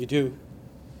him. You do.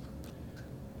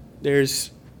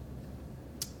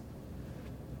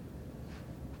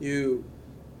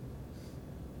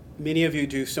 Many of you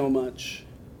do so much.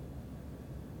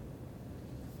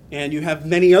 And you have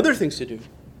many other things to do.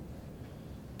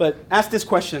 But ask this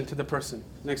question to the person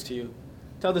next to you.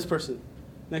 Tell this person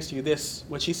next to you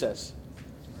what she says.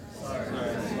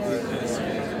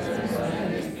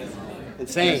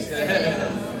 Insane.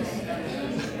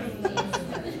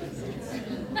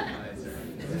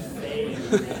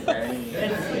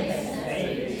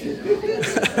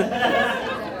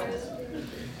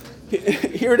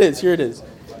 Here it is.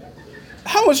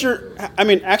 How was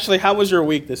your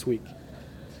week this week?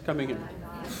 Coming here.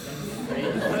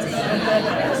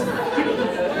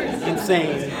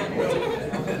 Insane.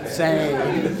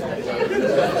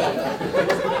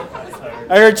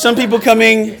 I heard some people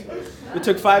coming. It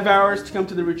took 5 hours to come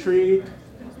to the retreat.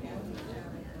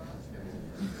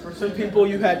 For some people,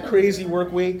 you had crazy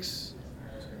work weeks.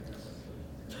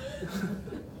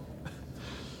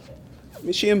 I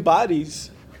mean, she embodies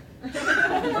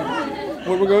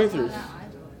what we're going through.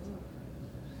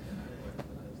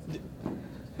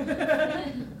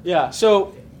 Yeah,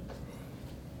 so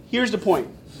here's the point.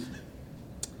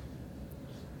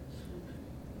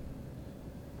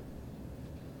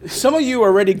 Some of you are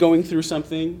already going through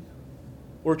something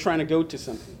or trying to go to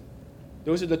something.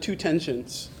 Those are the two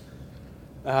tensions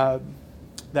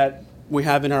that we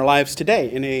have in our lives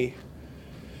today in a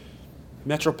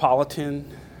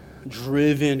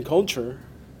metropolitan-driven culture.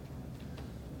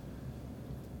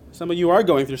 Some of you are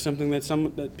going through something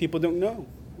that people don't know,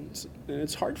 and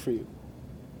it's hard for you.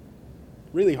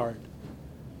 Really hard.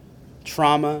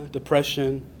 Trauma,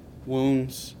 depression,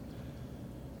 wounds,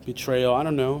 betrayal. I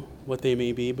don't know what they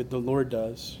may be, but the Lord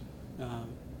does.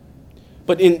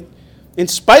 But in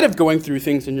spite of going through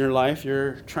things in your life,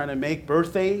 you're trying to make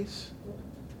birthdays,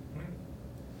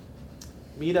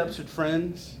 meetups with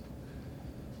friends,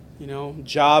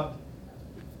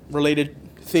 job-related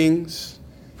things.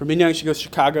 For me now, she goes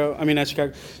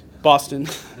to Boston.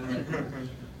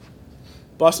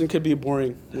 Boston could be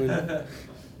boring.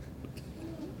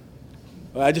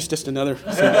 I just another.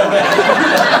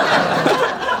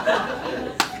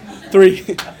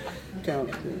 3. Count.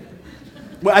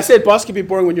 Well, I said Boston could be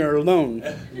boring when you're alone.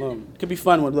 It could be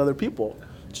fun with other people.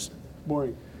 Just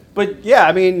boring. But yeah,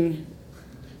 I mean,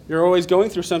 you're always going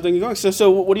through something.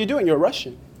 So what are you doing? You're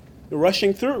rushing. You're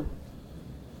rushing through.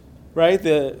 Right?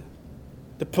 The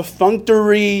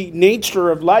perfunctory nature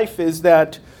of life is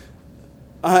that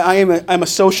I'm a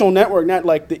social network, not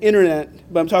like the internet,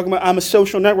 but I'm a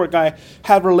social network. I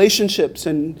have relationships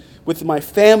with my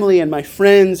family and my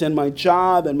friends and my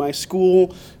job and my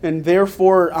school, and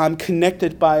therefore I'm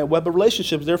connected by a web of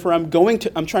relationships. Therefore I'm trying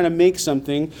to make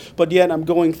something, but yet I'm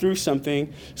going through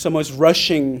something. Someone's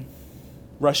rushing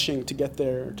to get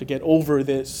there, to get over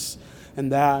this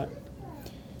and that.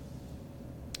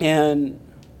 And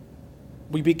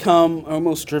we become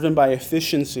almost driven by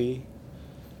efficiency.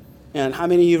 And how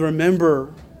many of you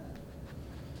remember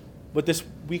what this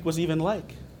week was even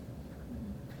like?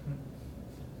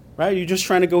 Right? You're just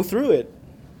trying to go through it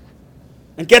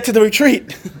and get to the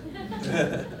retreat.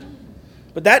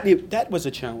 But that was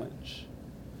a challenge.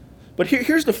 But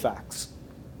here's the facts.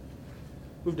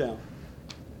 Move down.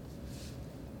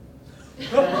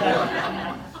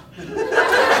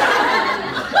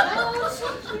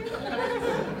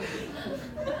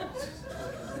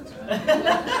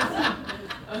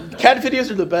 Cat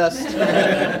videos are the best.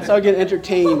 That's how I get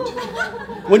entertained.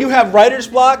 When you have writer's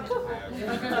block,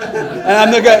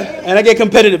 and I get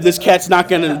competitive, this cat's not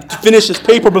going to finish his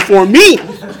paper before me.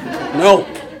 No.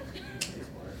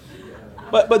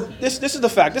 But this is the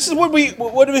fact. This is what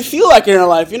do we feel like in our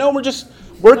life? We're just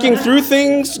working through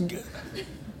things,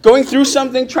 going through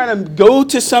something, trying to go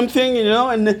to something,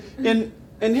 and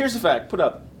here's the fact. Put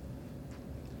up.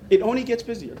 It only gets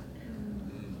busier.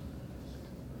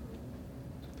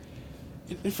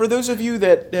 And for those of you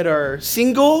that are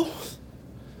single,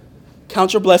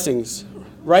 count your blessings.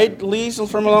 Right, Lee,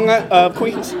 from along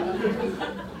Queens?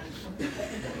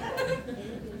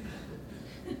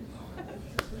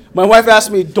 My wife asked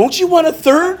me, don't you want a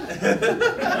third?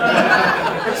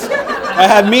 I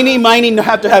have meanie, miny,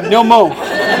 have to have no mo.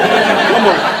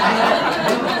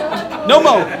 No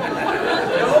mo.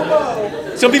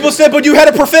 Some people said, but you had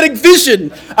a prophetic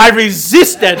vision. I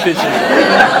resist that vision.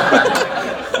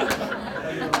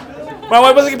 My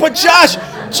wife was like, but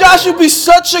Josh would be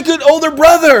such a good older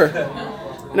brother.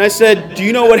 And I said, do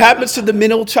you know what happens to the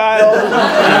middle child?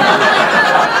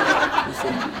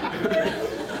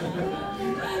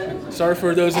 Sorry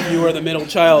for those of you who are the middle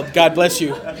child. God bless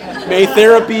you. May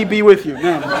therapy be with you.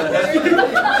 No.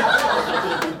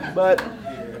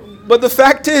 But the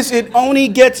fact is, it only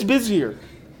gets busier.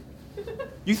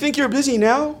 You think you're busy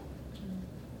now?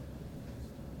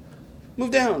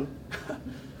 Move down.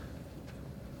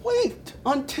 Wait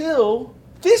until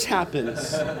this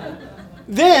happens.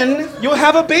 Then you'll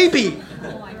have a baby.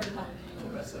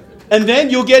 And then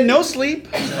you'll get no sleep.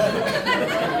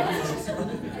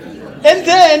 And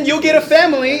then you'll get a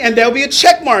family, and there'll be a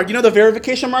check mark. You know the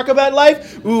verification mark about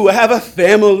life? Ooh, I have a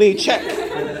family check.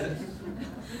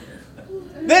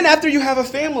 Then after you have a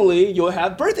family, you'll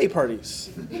have birthday parties.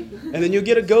 And then you'll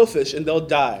get a goldfish, and they'll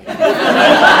die.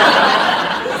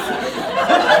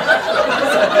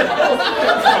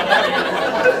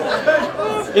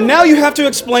 And now you have to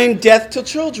explain death to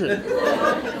children.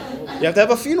 You have to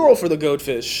have a funeral for the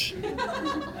goldfish.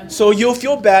 So you'll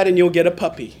feel bad, and you'll get a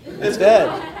puppy instead.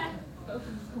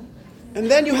 And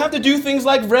then you have to do things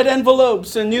like red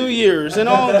envelopes and New Year's and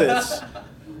all this.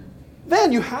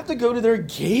 Then you have to go to their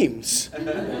games.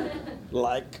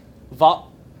 Like,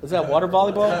 is that water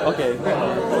volleyball? Okay.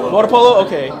 Water polo?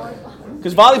 Okay.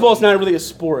 Because volleyball is not really a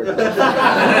sport.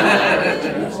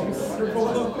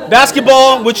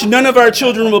 Basketball, which none of our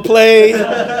children will play.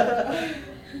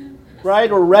 Right?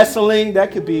 Or wrestling,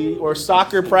 that could be. Or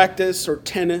soccer practice or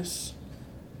tennis.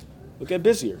 We'll get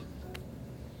busier.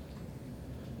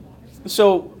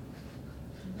 So,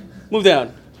 move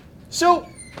down. So,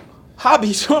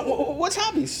 hobbies. What's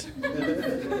hobbies?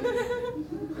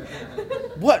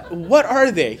 What are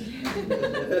they?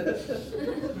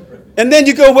 And then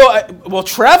you go, well,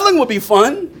 traveling would be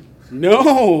fun.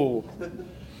 No.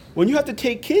 When you have to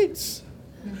take kids,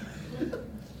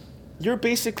 you're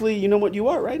basically, you know what you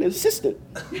are, right? An assistant.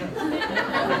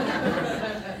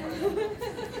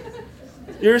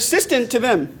 You're assistant to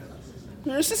them.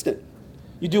 You're an assistant.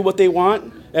 You do what they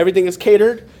want. Everything is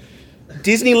catered.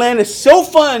 Disneyland is so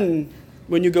fun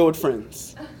when you go with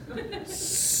friends.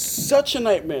 Such a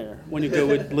nightmare when you go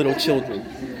with little children.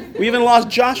 We even lost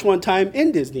Josh one time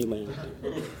in Disneyland.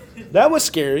 That was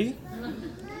scary.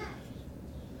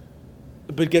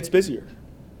 But it gets busier.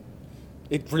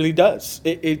 It really does.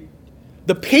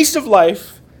 The pace of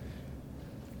life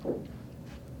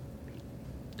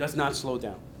does not slow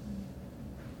down.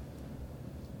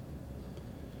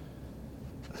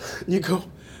 You go,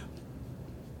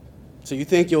 so you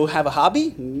think you'll have a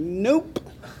hobby? Nope.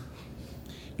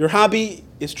 Your hobby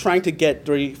is trying to get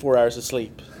 3-4 hours of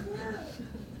sleep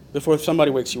before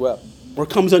somebody wakes you up or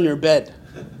comes on your bed.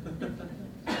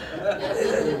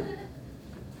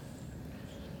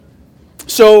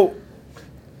 So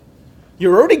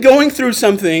you're already going through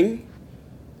something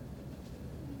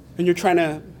and you're trying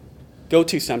to go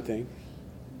to something.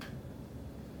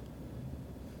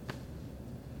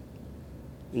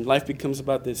 And life becomes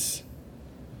about this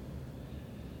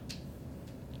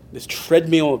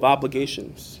treadmill of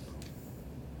obligations.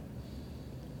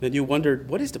 Then you wonder,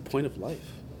 what is the point of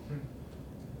life?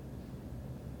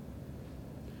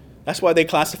 That's why they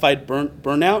classified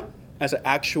burnout as an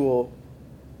actual,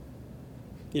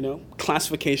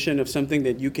 classification of something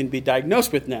that you can be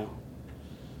diagnosed with now.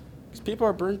 Because people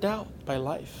are burnt out by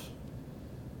life,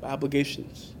 by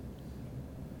obligations.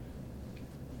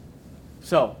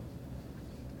 So,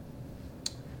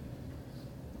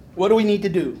 what do we need to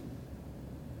do?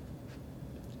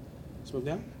 Let's move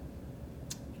down.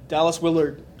 Dallas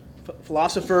Willard,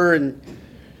 philosopher and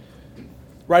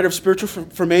writer of spiritual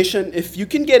formation. If you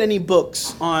can get any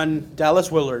books on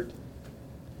Dallas Willard,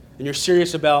 and you're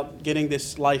serious about getting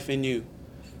this life in you,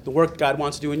 the work God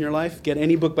wants to do in your life, get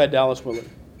any book by Dallas Willard.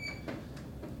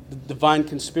 The Divine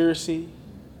Conspiracy,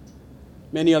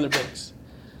 many other books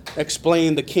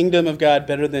explain the kingdom of God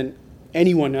better than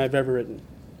anyone I've ever written.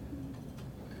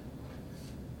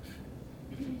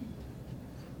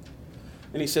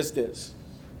 And he says this: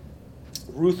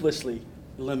 ruthlessly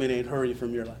eliminate hurry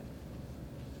from your life.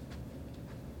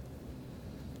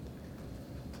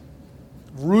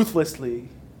 Ruthlessly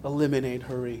eliminate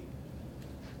hurry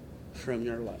from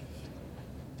your life.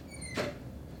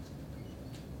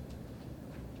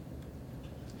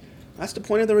 That's the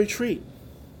point of the retreat.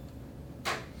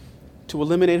 To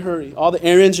eliminate hurry. All the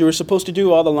errands you were supposed to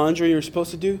do, all the laundry you were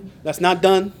supposed to do, that's not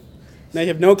done. Now you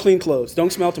have no clean clothes.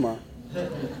 Don't smell tomorrow.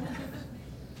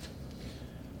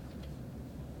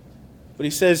 But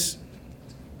he says,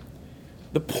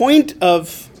 the point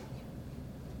of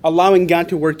allowing God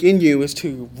to work in you is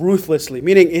to ruthlessly,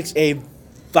 meaning it's a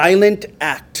violent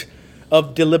act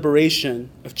of deliberation,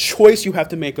 of choice you have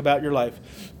to make about your life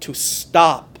to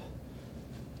stop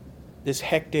this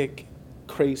hectic,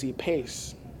 crazy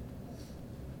pace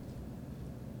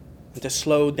and to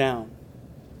slow down.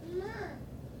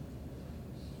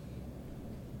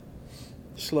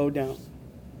 Slow down.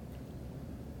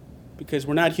 Because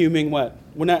we're not human what?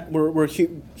 We're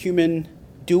human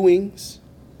doings.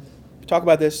 We talk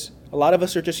about this. A lot of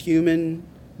us are just human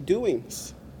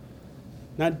doings,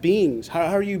 not beings. How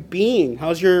are you being?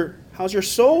 How's your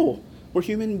soul? We're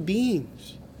human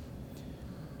beings.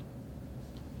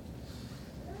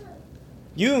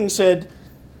 Jung said,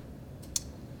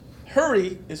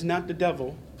 hurry is not the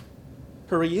devil.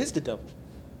 Hurry is the devil.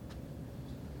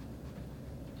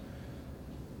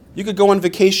 You could go on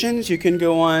vacations. You can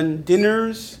go on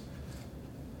dinners.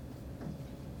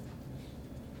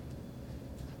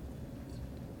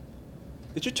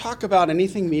 Did you talk about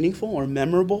anything meaningful or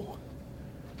memorable?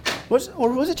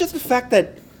 Or was it just the fact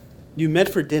that you met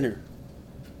for dinner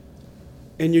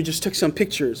and you just took some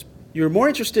pictures? You were more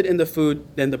interested in the food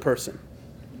than the person.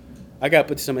 I got to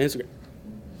put this on my Instagram.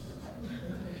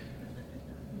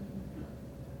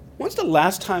 When's the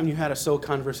last time you had a soul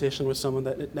conversation with someone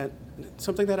that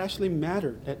something that actually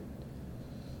mattered,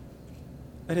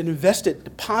 that invested,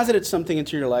 deposited something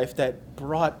into your life that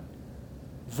brought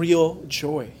real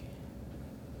joy?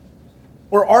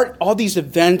 Or are all these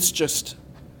events just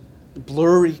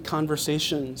blurry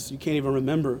conversations you can't even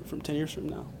remember from 10 years from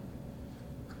now?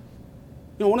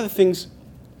 You know, one of the things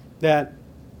that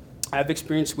I've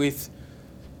experienced with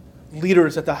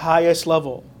leaders at the highest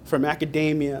level, from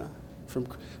academia,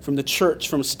 from the church,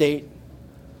 from state,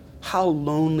 how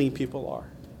lonely people are,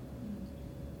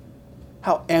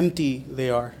 how empty they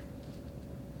are,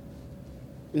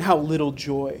 and how little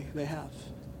joy they have.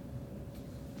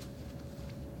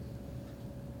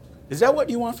 Is that what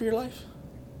you want for your life?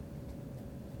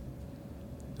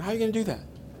 How are you going to do that?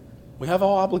 We have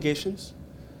all obligations.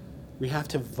 We have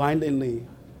to violently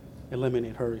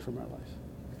eliminate hurry from our life.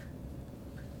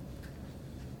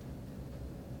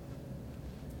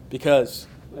 Because,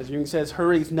 as Jung says,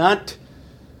 hurry is not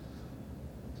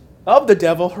of the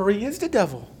devil, hurry is the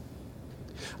devil.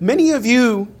 Many of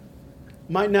you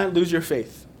might not lose your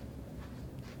faith.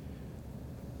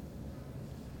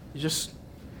 You just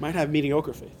might have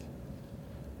mediocre faith.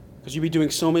 Because you'll be doing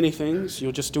so many things,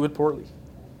 you'll just do it poorly.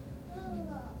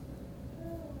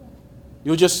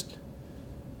 You'll just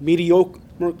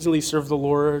mediocrely serve the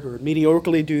Lord or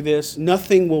mediocrely do this.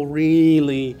 Nothing will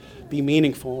really be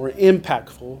meaningful or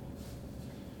impactful.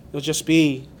 It'll just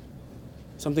be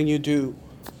something you do.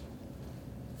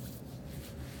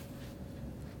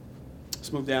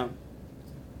 Let's move down.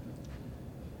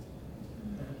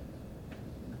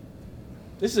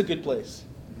 This is a good place.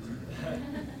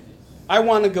 I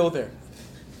want to go there.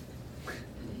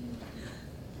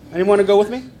 Anyone want to go with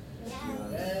me?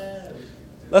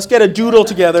 Let's get a doodle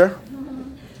together,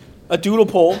 a doodle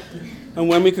poll, and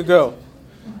when we could go.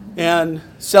 And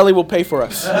Sally will pay for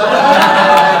us.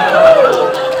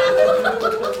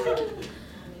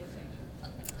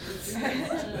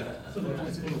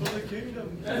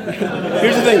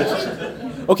 Here's the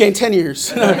thing. Okay, in 10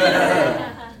 years.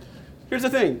 Here's the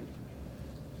thing.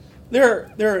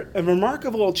 There are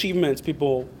remarkable achievements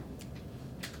people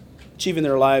achieve in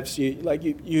their lives.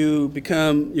 You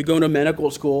go to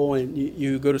medical school and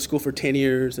you go to school for 10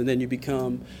 years and then you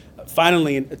become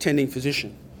finally an attending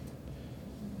physician.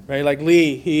 Right? Like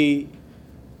Haley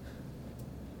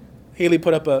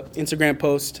put up an Instagram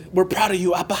post, "We're proud of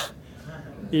you, Appa."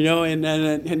 You know,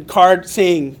 and card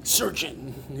saying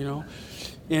surgeon, you know.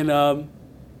 And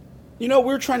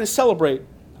we're trying to celebrate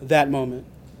that moment.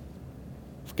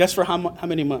 Guess for how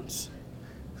many months?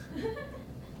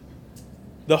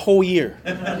 The whole year.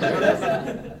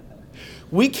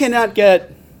 We cannot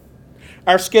get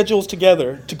our schedules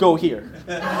together to go here.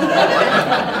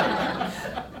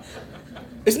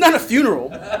 It's not a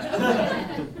funeral.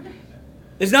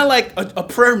 It's not like a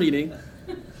prayer meeting.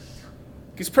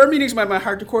 Because prayer meetings might be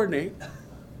hard to coordinate.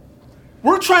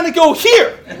 We're trying to go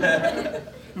here.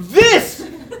 This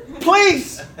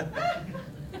place.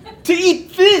 To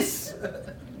eat this.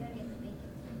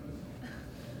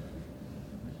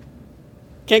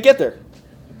 Can't get there.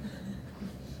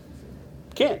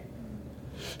 Can't.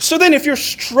 So then if you're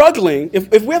struggling,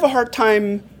 if we have a hard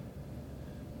time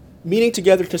meeting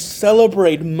together to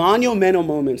celebrate monumental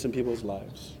moments in people's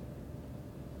lives,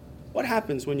 what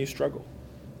happens when you struggle?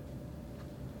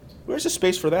 Where's the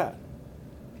space for that?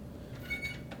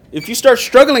 If you start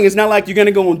struggling, it's not like you're going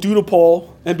to go on Doodle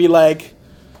Poll and be like,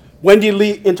 Wendy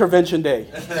Lee Intervention Day.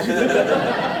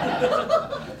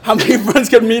 How many friends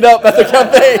can meet up at the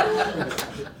cafe?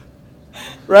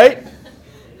 Right?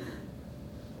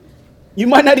 You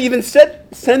might not even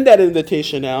send that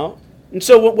invitation out. And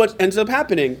so what ends up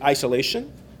happening?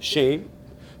 Isolation, shame,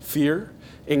 fear,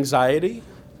 anxiety,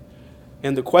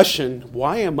 and the question,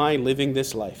 why am I living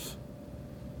this life?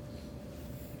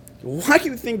 Why do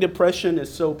you think depression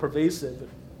is so pervasive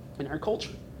in our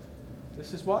culture?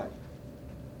 This is why.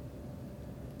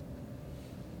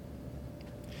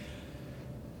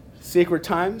 Sacred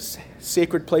times,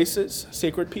 sacred places,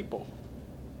 sacred people.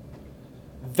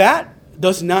 That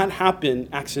does not happen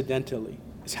accidentally.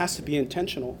 It has to be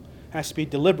intentional. It has to be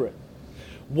deliberate.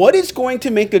 What is going to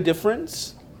make a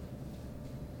difference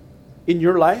in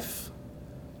your life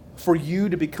for you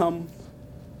to become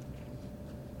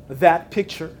that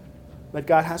picture that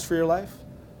God has for your life?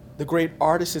 The great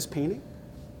artist is painting?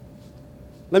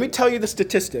 Let me tell you the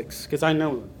statistics, because I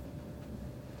know them.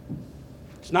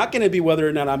 It's not going to be whether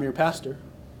or not I'm your pastor.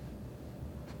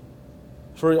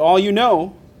 For all you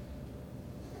know,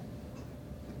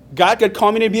 God could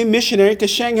call me to be a missionary to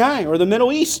Shanghai or the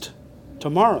Middle East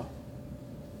tomorrow.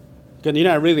 You're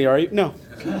not really, are you? No.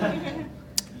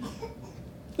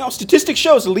 Now, statistics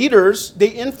shows leaders, they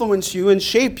influence you and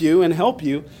shape you and help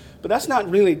you, but that's not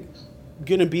really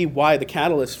going to be why the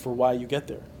catalyst for why you get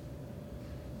there.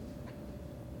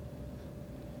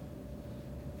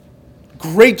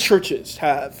 Great churches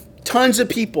have tons of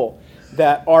people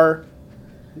that are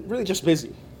really just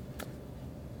busy.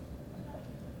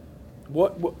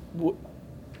 What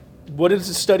does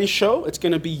the study show? It's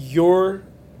going to be your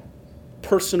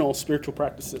personal spiritual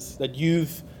practices that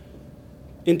you've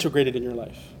integrated in your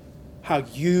life. How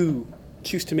you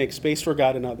choose to make space for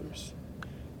God and others.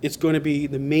 It's going to be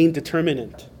the main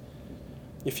determinant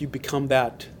if you become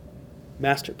that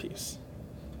masterpiece.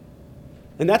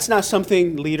 And that's not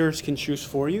something leaders can choose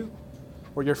for you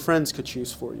or your friends could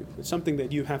choose for you. It's something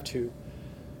that you have to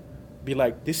be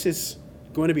like, this is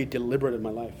going to be deliberate in my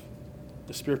life.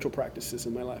 The spiritual practices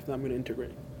in my life that I'm going to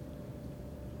integrate.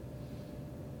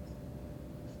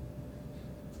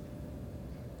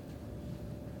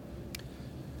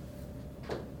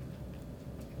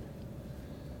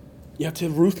 You have to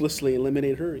ruthlessly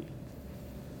eliminate hurry.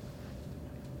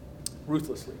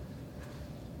 Ruthlessly.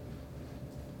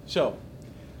 So,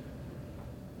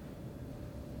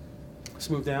 let's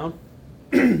move down.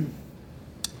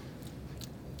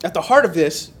 At the heart of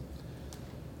this,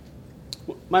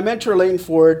 my mentor, Leighton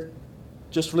Ford,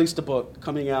 just released a book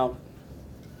coming out,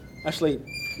 actually,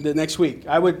 the next week.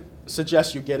 I would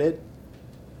suggest you get it.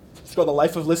 It's called The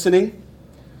Life of Listening,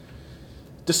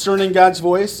 Discerning God's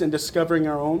Voice and Discovering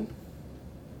Our Own.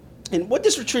 And what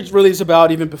this retreat really is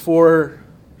about, even before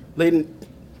Leighton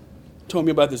told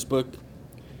me about this book,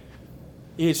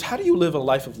 is how do you live a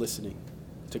life of listening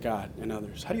to God and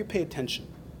others? How do you pay attention?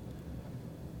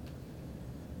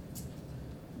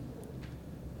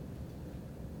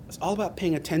 It's all about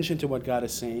paying attention to what God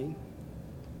is saying,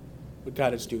 what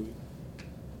God is doing.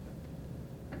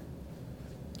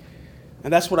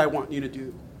 And that's what I want you to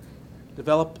do.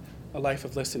 Develop a life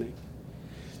of listening.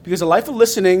 Because a life of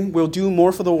listening will do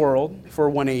more for the world, for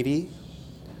 180,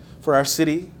 for our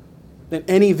city, than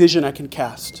any vision I can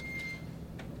cast.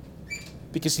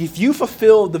 Because if you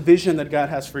fulfill the vision that God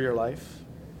has for your life,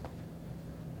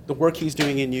 the work He's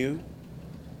doing in you,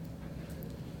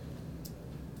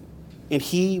 and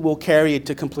He will carry it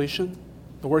to completion,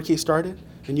 the work He started,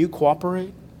 and you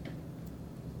cooperate,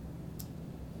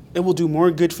 it will do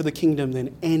more good for the kingdom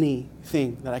than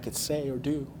anything that I could say or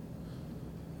do.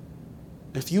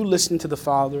 If you listen to the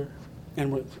Father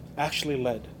and were actually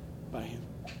led by Him,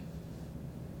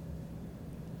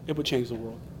 it would change the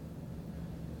world.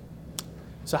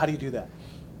 So how do you do that?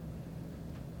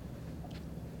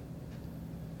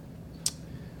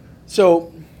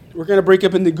 So we're going to break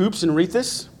up into groups and read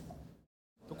this.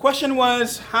 The question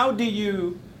was, how do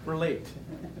you relate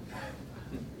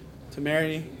to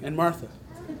Mary and Martha?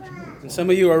 And some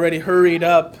of you already hurried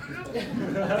up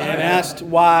and asked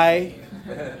why,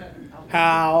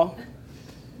 how.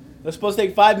 It was supposed to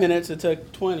take 5 minutes. It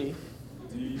took 20.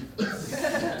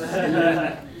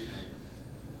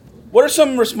 What are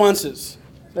some responses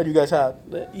that you guys have?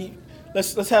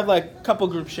 Let's have like a couple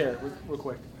groups share real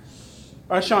quick.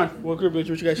 All right, Sean, what you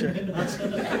guys share?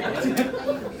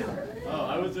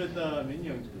 I was with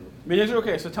Minyung's group. Minyung's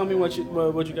okay. So tell me what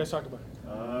you guys talked about.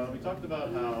 We talked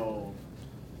about how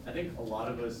I think a lot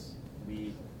of us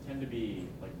we tend to be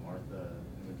like Martha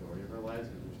in the majority of our lives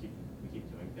because we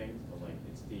keep doing things, but like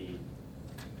it's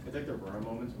like the rare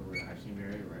moments when we're actually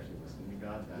married, we're actually listening to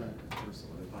God that sort of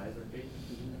solidifies our faith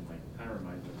and like kind of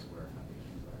reminds us where our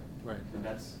foundations are. Right. And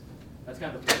that's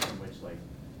kind of the place from which like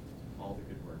all the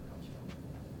good work comes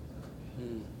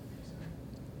from.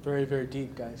 Very, very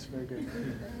deep, guys. Very good.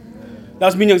 That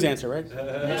was Minyong's answer, right?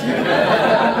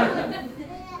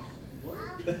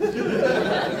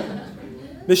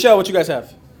 Michelle, what you guys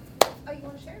have? Oh, you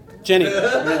want to share it first? Jenny.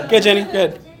 Good, Jenny.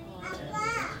 Good.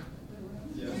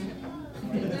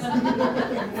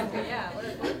 Yeah,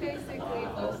 we're basically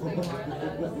mostly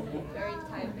Marthas, very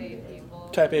type A people.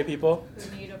 Type A people.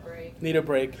 Who need a break. Need a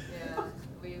break. Yeah,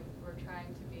 we're trying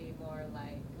to be more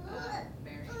like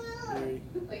Mary. Mary.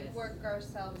 Like work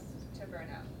ourselves to burn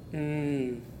out.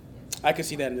 I can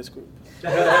see that in this group.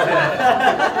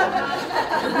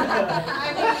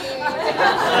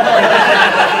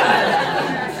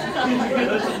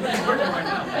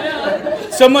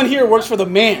 Someone here works for the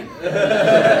man.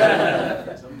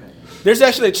 There's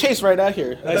actually a chase right out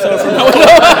here. I saw it from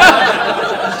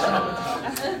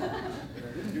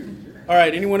All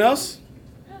right, anyone else?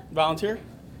 Volunteer?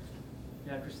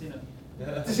 Yeah, Christina.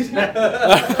 All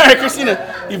right,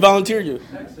 Christina, you volunteered you.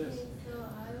 Texas. So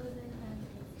I was in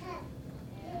Texas,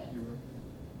 and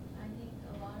I think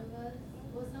a lot of us,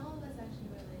 well, some of us actually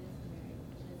related to Mary,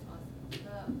 which is awesome,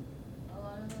 but a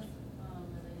lot of us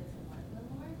related to Martha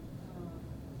more.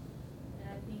 And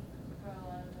I think for a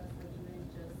lot of us, like even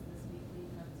just this week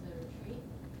leading up to retreat,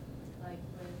 like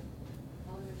with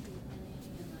all the retreat planning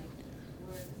and like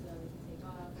work so we can take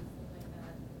off and stuff like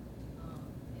that,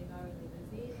 it got really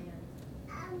busy,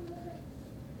 and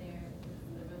there is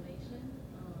the relation.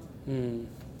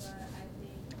 But I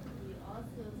think we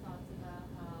also talked about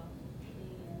how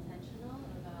being intentional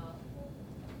about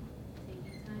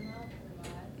taking time out for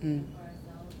God, for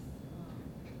ourselves,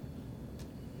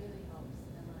 really helps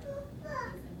and like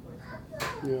is important.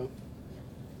 Yeah.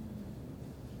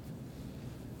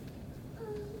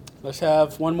 Let's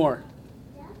have one more.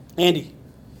 Andy,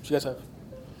 what you guys have?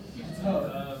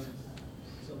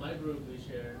 So my group, we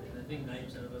share, and I think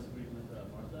 90% of us agreed with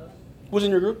Martha. Who's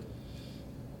in your group?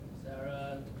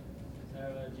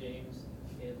 Sarah, James,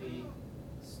 Kathy,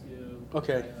 Stu.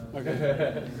 Okay. Ryan,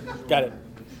 Okay. Got it.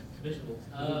 Visual.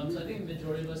 So I think the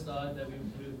majority of us thought that we would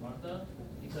agree with Martha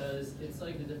because it's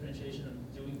like the differentiation of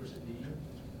doing versus being.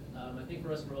 I think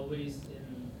for us, we're always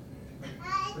in like,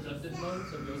 productive mode,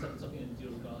 so we always have something to do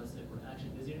regardless if we're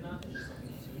actually busy or not. It's just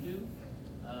something to do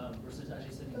versus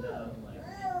actually sitting down and like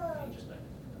being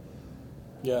introspective.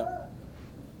 Yeah.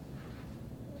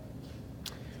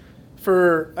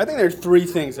 I think there are three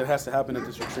things that has to happen at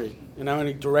this retreat, and I'm going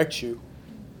to direct you.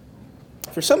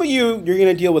 For some of you, you're going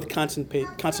to deal with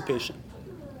constipation.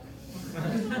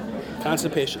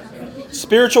 Constipation.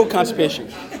 Spiritual constipation.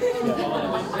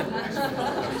 Yeah.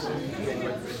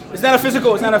 It's not a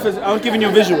physical. I'm giving you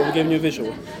a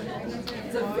visual.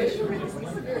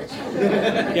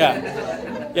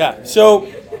 Yeah. So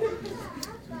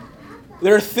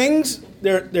there are things,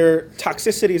 there are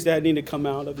toxicities that need to come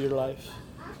out of your life.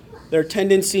 There are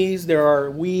tendencies, there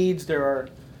are weeds, there are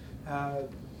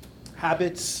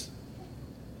habits.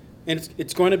 And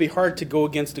it's going to be hard to go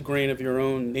against the grain of your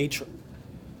own nature.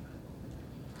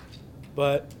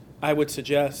 But I would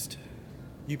suggest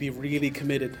you be really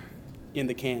committed in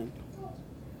the can.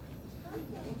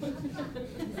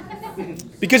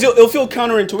 Because it'll feel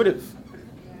counterintuitive.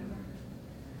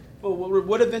 Well,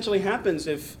 what eventually happens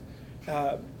if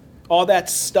all that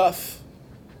stuff,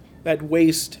 that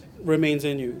waste remains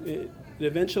in you? It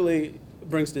eventually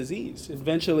brings disease. It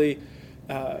eventually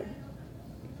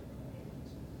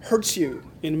hurts you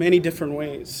in many different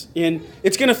ways. And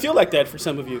it's going to feel like that for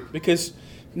some of you because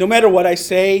no matter what I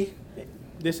say,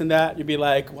 this and that, you'd be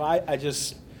like, well, I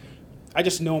just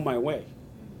know my way.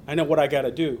 I know what I got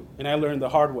to do, and I learned the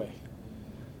hard way.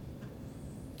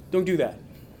 Don't do that.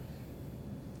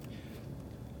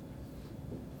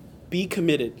 Be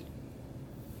committed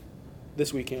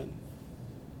this weekend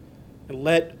and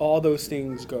let all those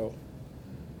things go,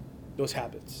 those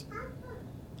habits,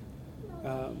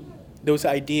 those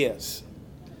ideas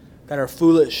that are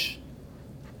foolish.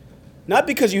 Not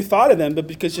because you thought of them, but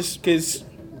because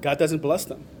God doesn't bless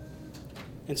them.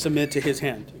 And submit to his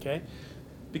hand, okay?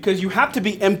 Because you have to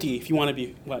be empty if you want to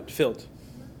be, filled.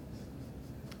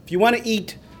 If you want to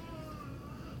eat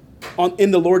in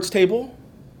the Lord's table,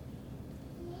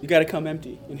 you got to come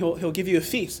empty. And he'll give you a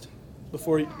feast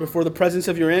before the presence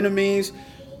of your enemies.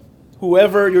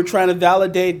 Whoever you're trying to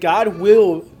validate, God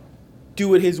will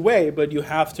do it his way, but you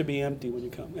have to be empty when you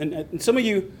come. And some of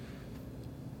you,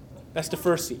 that's the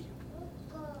first C.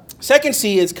 Second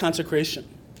C is consecration.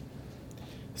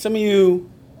 Some of you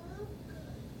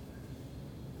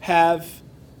have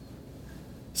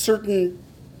certain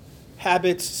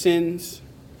habits, sins,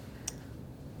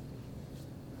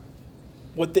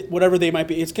 whatever they might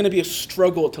be. It's going to be a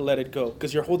struggle to let it go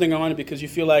because you're holding on because you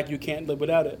feel like you can't live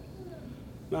without it.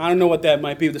 Now, I don't know what that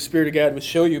might be. The Spirit of God will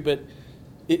show you, but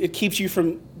it keeps you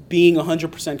from being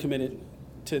 100% committed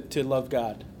to love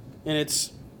God. And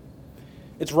it's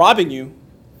robbing you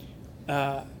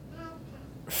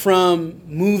from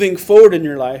moving forward in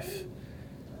your life.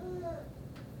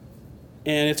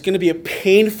 And it's going to be a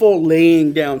painful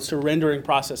laying down, surrendering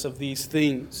process of these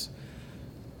things.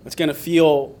 It's going to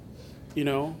feel,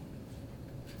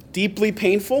 deeply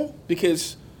painful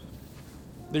because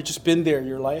they've just been there in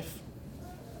your life.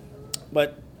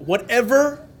 But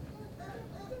whatever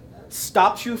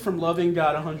stops you from loving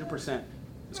God 100%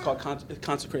 is called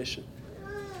consecration.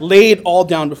 Lay it all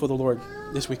down before the Lord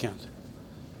this weekend.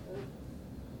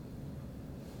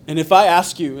 And if I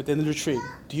ask you at the end of the retreat,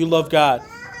 do you love God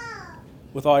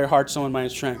with all your heart, soul, and mind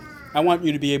and strength? I want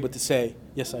you to be able to say,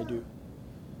 yes, I do.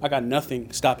 I got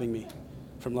nothing stopping me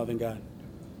from loving God.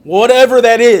 Whatever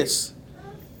that is,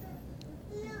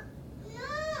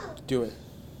 do it.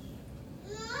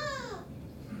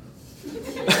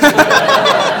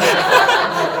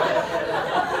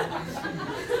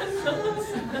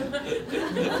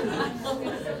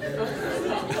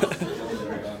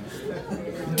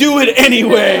 Do it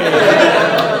anyway.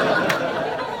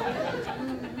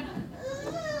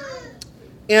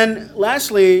 And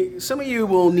lastly, some of you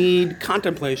will need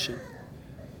contemplation.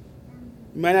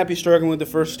 You might not be struggling with the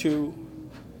first two,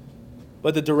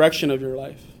 but the direction of your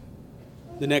life,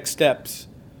 the next steps.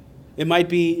 It might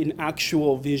be an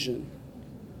actual vision.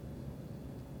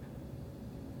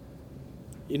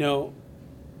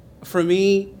 For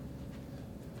me,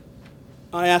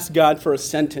 I asked God for a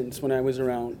sentence when I was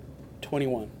around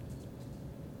 21.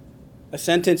 A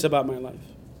sentence about my life.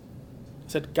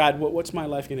 I said, God, what's my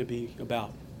life going to be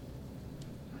about?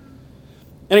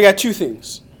 And I got two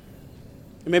things.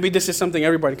 And maybe this is something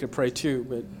everybody could pray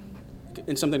too,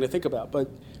 and something to think about.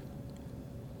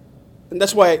 And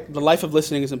that's why the life of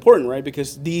listening is important, right?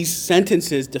 Because these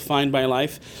sentences defined my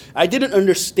life, I didn't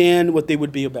understand what they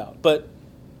would be about. But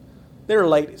they're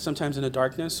light sometimes in the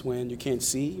darkness when you can't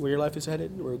see where your life is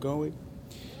headed or going.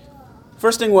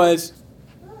 First thing was,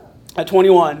 at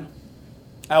 21,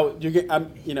 I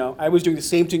was doing the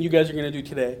same thing you guys are going to do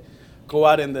today. Go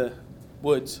out in the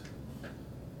woods,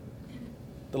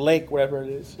 the lake, whatever it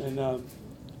is. And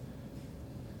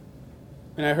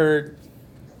I heard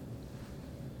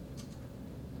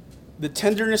the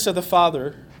tenderness of the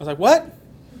Father. I was like, what?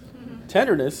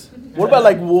 Tenderness? What about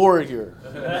like warrior?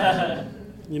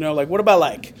 What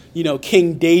about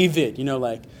King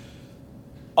David?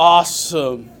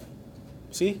 Awesome.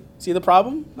 See the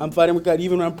problem? I'm fighting with God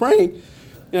even when I'm praying.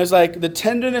 It's like the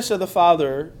tenderness of the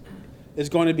Father is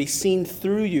going to be seen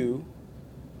through you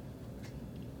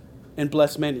and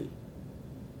bless many. And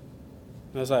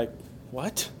I was like,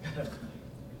 what?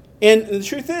 And the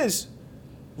truth is,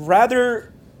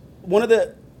 rather, one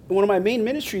of my main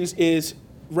ministries is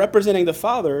representing the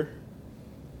Father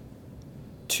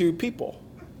to people.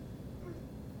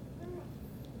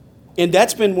 And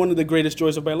that's been one of the greatest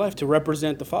joys of my life, to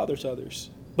represent the Father to others.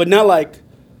 But not like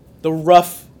the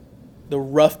rough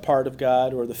part of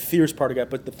God or the fierce part of God,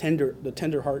 but the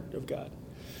tender heart of God.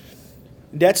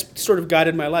 That's sort of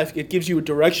guided my life. It gives you a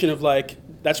direction of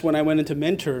that's when I went into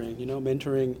mentoring,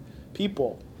 mentoring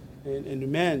people and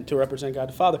men to represent God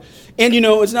the Father. And,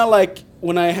 it's not like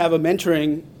when I have a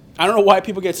mentoring, I don't know why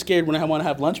people get scared when I want to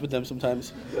have lunch with them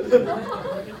sometimes. I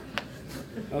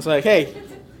was like, hey,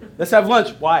 let's have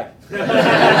lunch. Why?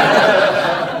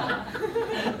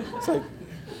 It's like,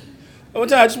 one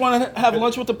time I just want to have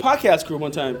lunch with the podcast crew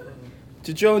one time.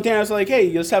 To Joe and Dan, I was like, hey,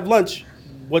 let's have lunch.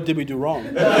 What did we do wrong?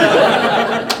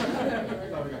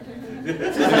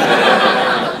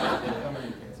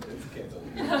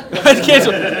 It's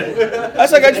canceled. I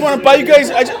was like, I just want to buy you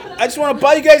guys. I just want to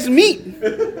buy you guys meat.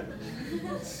 They're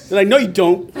like, no, you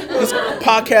don't. This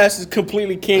podcast is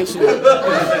completely canceled.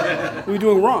 What are we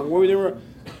doing wrong? What are we doing wrong?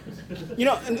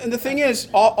 And the thing is,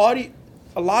 a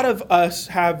lot of us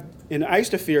have, and I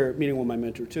used to fear meeting with my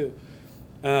mentor too.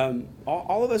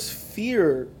 All of us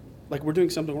fear like we're doing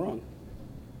something wrong.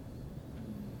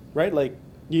 Right? Like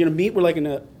you're gonna meet with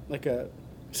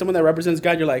someone that represents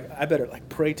God. You're like, I better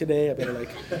pray today. I better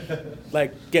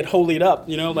get holied up.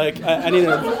 I need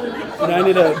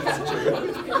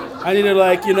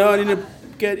to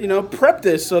get prep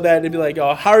this so that it'd be like,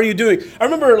 oh, how are you doing? I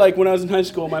remember when I was in high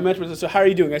school, my mentor said, so how are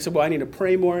you doing? I said, well, I need to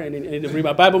pray more, and I need to read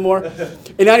my Bible more,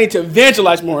 and I need to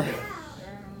evangelize more.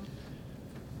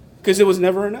 Because it was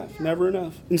never enough.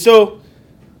 And so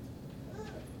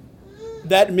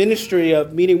that ministry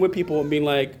of meeting with people and being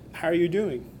like, how are you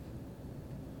doing?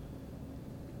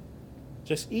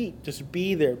 Just eat, just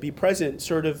be there, be present,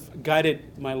 sort of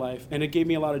guided my life. And it gave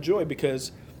me a lot of joy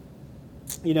because,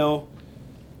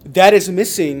 that is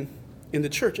missing in the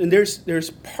church. And there's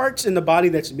parts in the body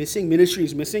that's missing, ministry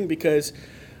is missing, because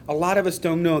a lot of us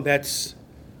don't know that's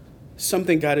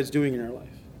something God is doing in our life.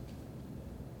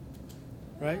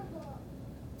 Right?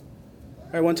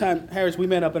 All right, one time, Harris, we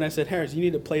met up and I said, Harris, you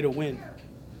need to play to win.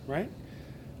 Right?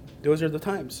 Those are the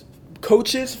times.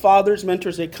 Coaches, fathers,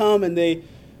 mentors, they come and they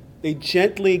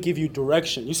gently give you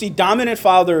direction. You see, dominant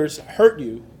fathers hurt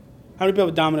you. How many people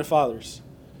have dominant fathers?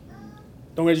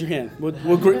 Don't raise your hand.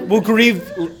 We'll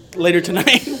grieve later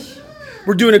tonight.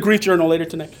 We're doing a grief journal later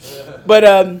tonight.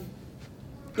 But,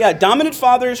 yeah, dominant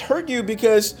fathers hurt you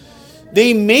because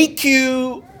they make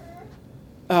you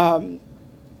an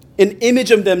image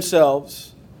of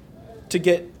themselves to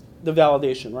get the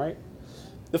validation, right?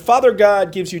 The Father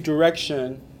God gives you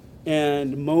direction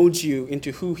and molds you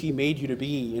into who he made you to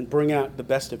be and bring out the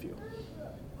best of you,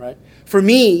 right? For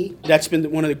me, that's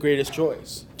been one of the greatest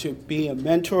joys, to be a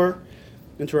mentor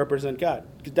and to represent God.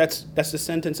 That's the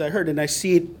sentence I heard, and I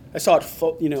saw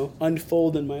it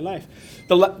unfold in my life.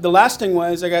 The last thing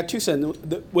was, I got two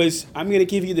sentences, I'm going to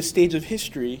give you the stage of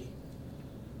history.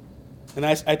 And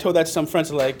I told that to some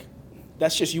friends, like,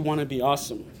 that's just you want to be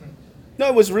awesome. No,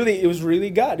 it was really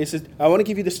God. He says, I want to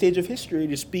give you the stage of history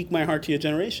to speak my heart to your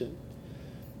generation.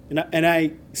 And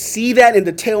I see that in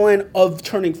the tail end of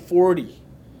turning 40.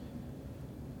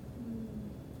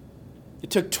 It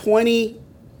took 20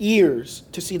 years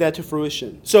to see that to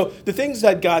fruition. So the things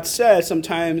that God says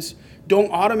sometimes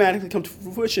don't automatically come to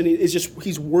fruition. It's just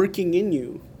he's working in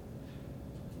you.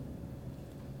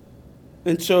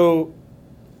 And so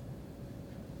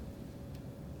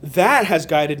that has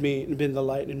guided me and been the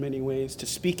light in many ways to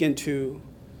speak into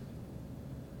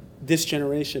this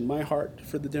generation, my heart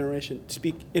for the generation.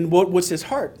 Speak in what's his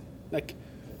heart? Like,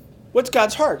 what's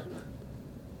God's heart?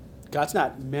 God's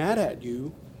not mad at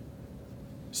you.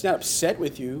 He's not upset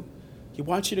with you. He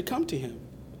wants you to come to him.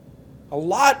 A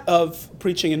lot of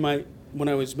preaching when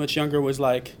I was much younger was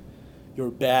like,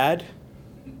 you're bad.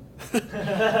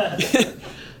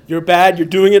 You're bad, you're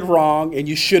doing it wrong, and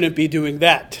you shouldn't be doing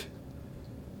that.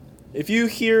 If you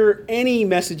hear any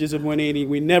messages of 180,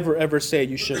 we never ever say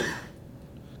you shouldn't.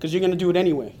 Because you're going to do it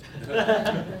anyway.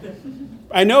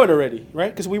 I know it already,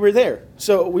 right? Because we were there.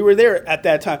 So we were there at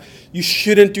that time. You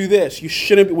shouldn't do this. You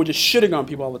shouldn't. We're just shitting on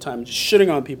people all the time. Just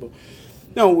shitting on people.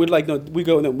 No,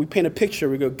 we paint a picture.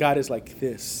 We go, God is like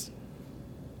this.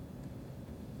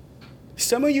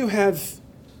 Some of you have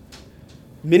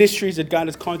ministries that God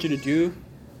has called you to do.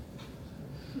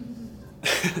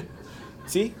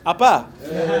 See? Apa.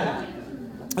 Yeah.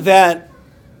 That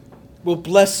will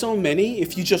bless so many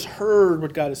if you just heard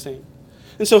what God is saying.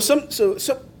 And so some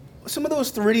of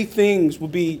those 3 things will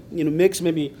be, mixed,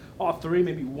 maybe all 3,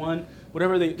 maybe 1,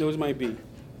 whatever those might be.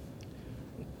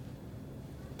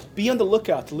 Be on the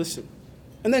lookout to listen.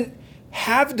 And then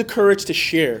have the courage to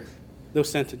share those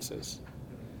sentences.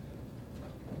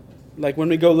 Like when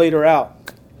we go later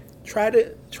out, try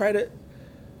to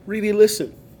really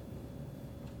listen.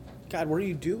 God, what are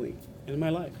you doing in my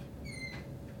life?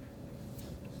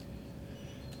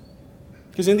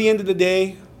 Because in the end of the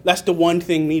day, that's the one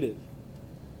thing needed.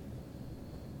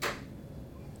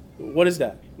 What is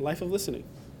that? Life of listening.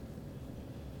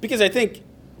 Because I think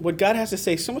what God has to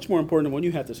say is so much more important than what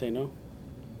you have to say, no?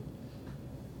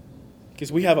 Because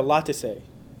we have a lot to say.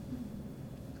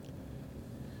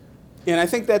 And I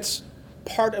think that's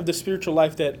part of the spiritual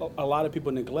life that a lot of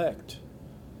people neglect.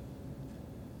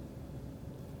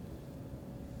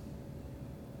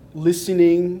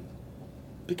 Listening,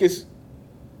 because,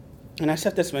 and I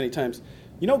said this many times,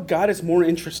 God is more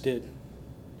interested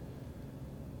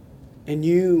in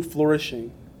you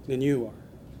flourishing than you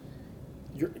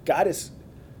are. God is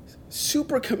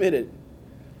super committed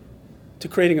to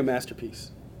creating a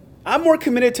masterpiece. I'm more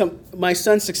committed to my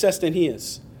son's success than he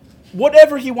is.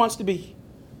 Whatever he wants to be.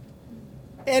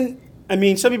 And,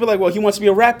 some people are like, well, he wants to be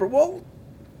a rapper. Well,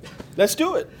 let's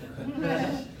do it.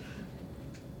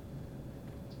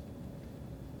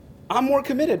 I'm more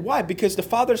committed. Why? Because the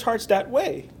Father's heart's that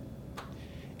way.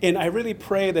 And I really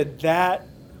pray that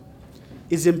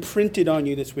is imprinted on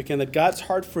you this weekend, that God's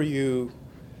heart for you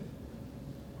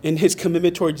and his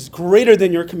commitment towards is greater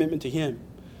than your commitment to him.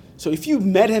 So if you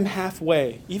met him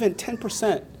halfway, even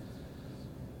 10%,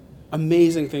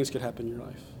 amazing things could happen in your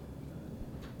life.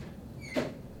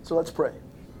 So let's pray.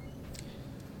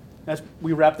 As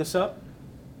we wrap this up,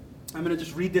 I'm going to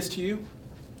just read this to you.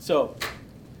 So,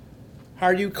 how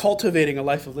are you cultivating a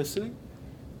life of listening?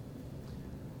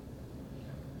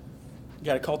 You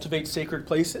got to cultivate sacred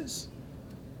places,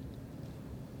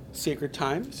 sacred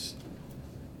times,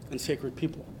 and sacred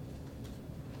people.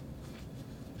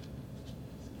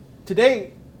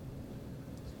 Today,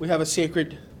 we have a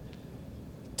sacred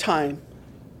time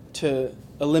to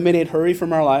eliminate hurry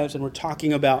from our lives, and we're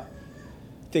talking about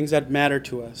things that matter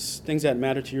to us, things that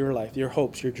matter to your life, your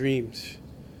hopes, your dreams,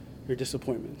 your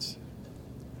disappointments.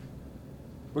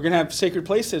 We're going to have sacred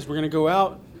places. We're going to go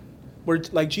out where,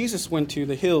 like Jesus went to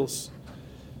the hills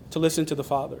to listen to the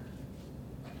Father.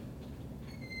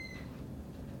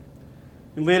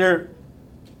 And later,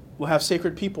 we'll have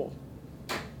sacred people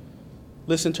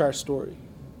listen to our story.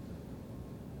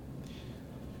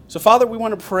 So, Father, we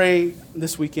want to pray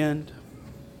this weekend.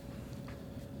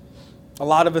 A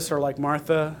lot of us are like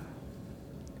Martha.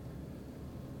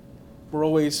 We're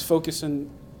always focused on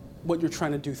what you're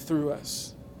trying to do through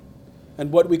us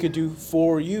and what we could do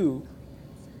for you.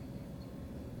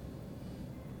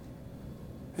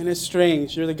 And it's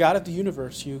strange. You're the God of the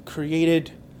universe. You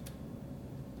created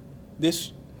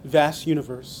this vast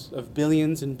universe of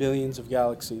billions and billions of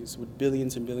galaxies with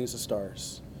billions and billions of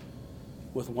stars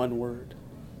with one word.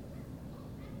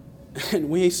 And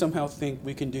we somehow think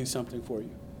we can do something for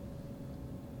you.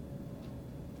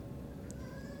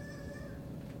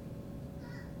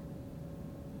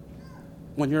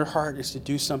 When your heart is to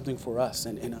do something for us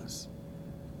and in us.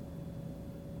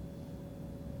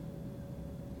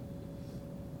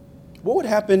 What would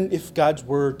happen if God's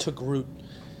word took root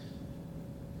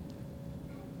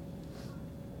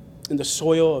in the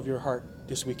soil of your heart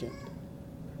this weekend?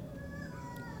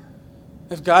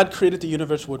 If God created the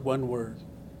universe with one word,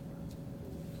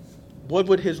 what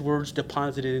would his words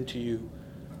deposited into you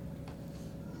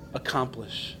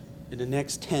accomplish in the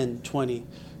next 10, 20,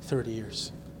 30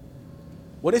 years?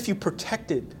 What if you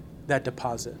protected that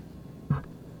deposit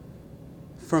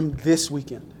from this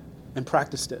weekend and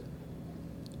practiced it?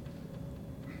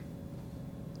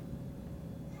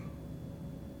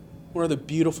 What are the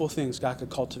beautiful things God could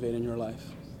cultivate in your life?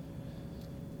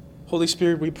 Holy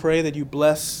Spirit, we pray that you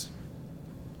bless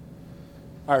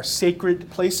our sacred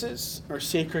places, our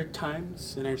sacred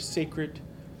times, and our sacred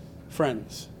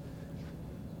friends.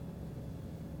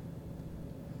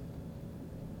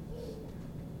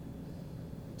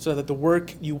 So that the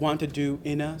work you want to do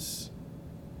in us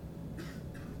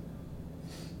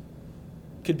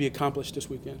could be accomplished this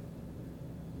weekend.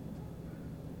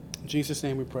 In Jesus'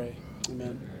 name we pray.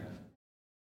 Amen.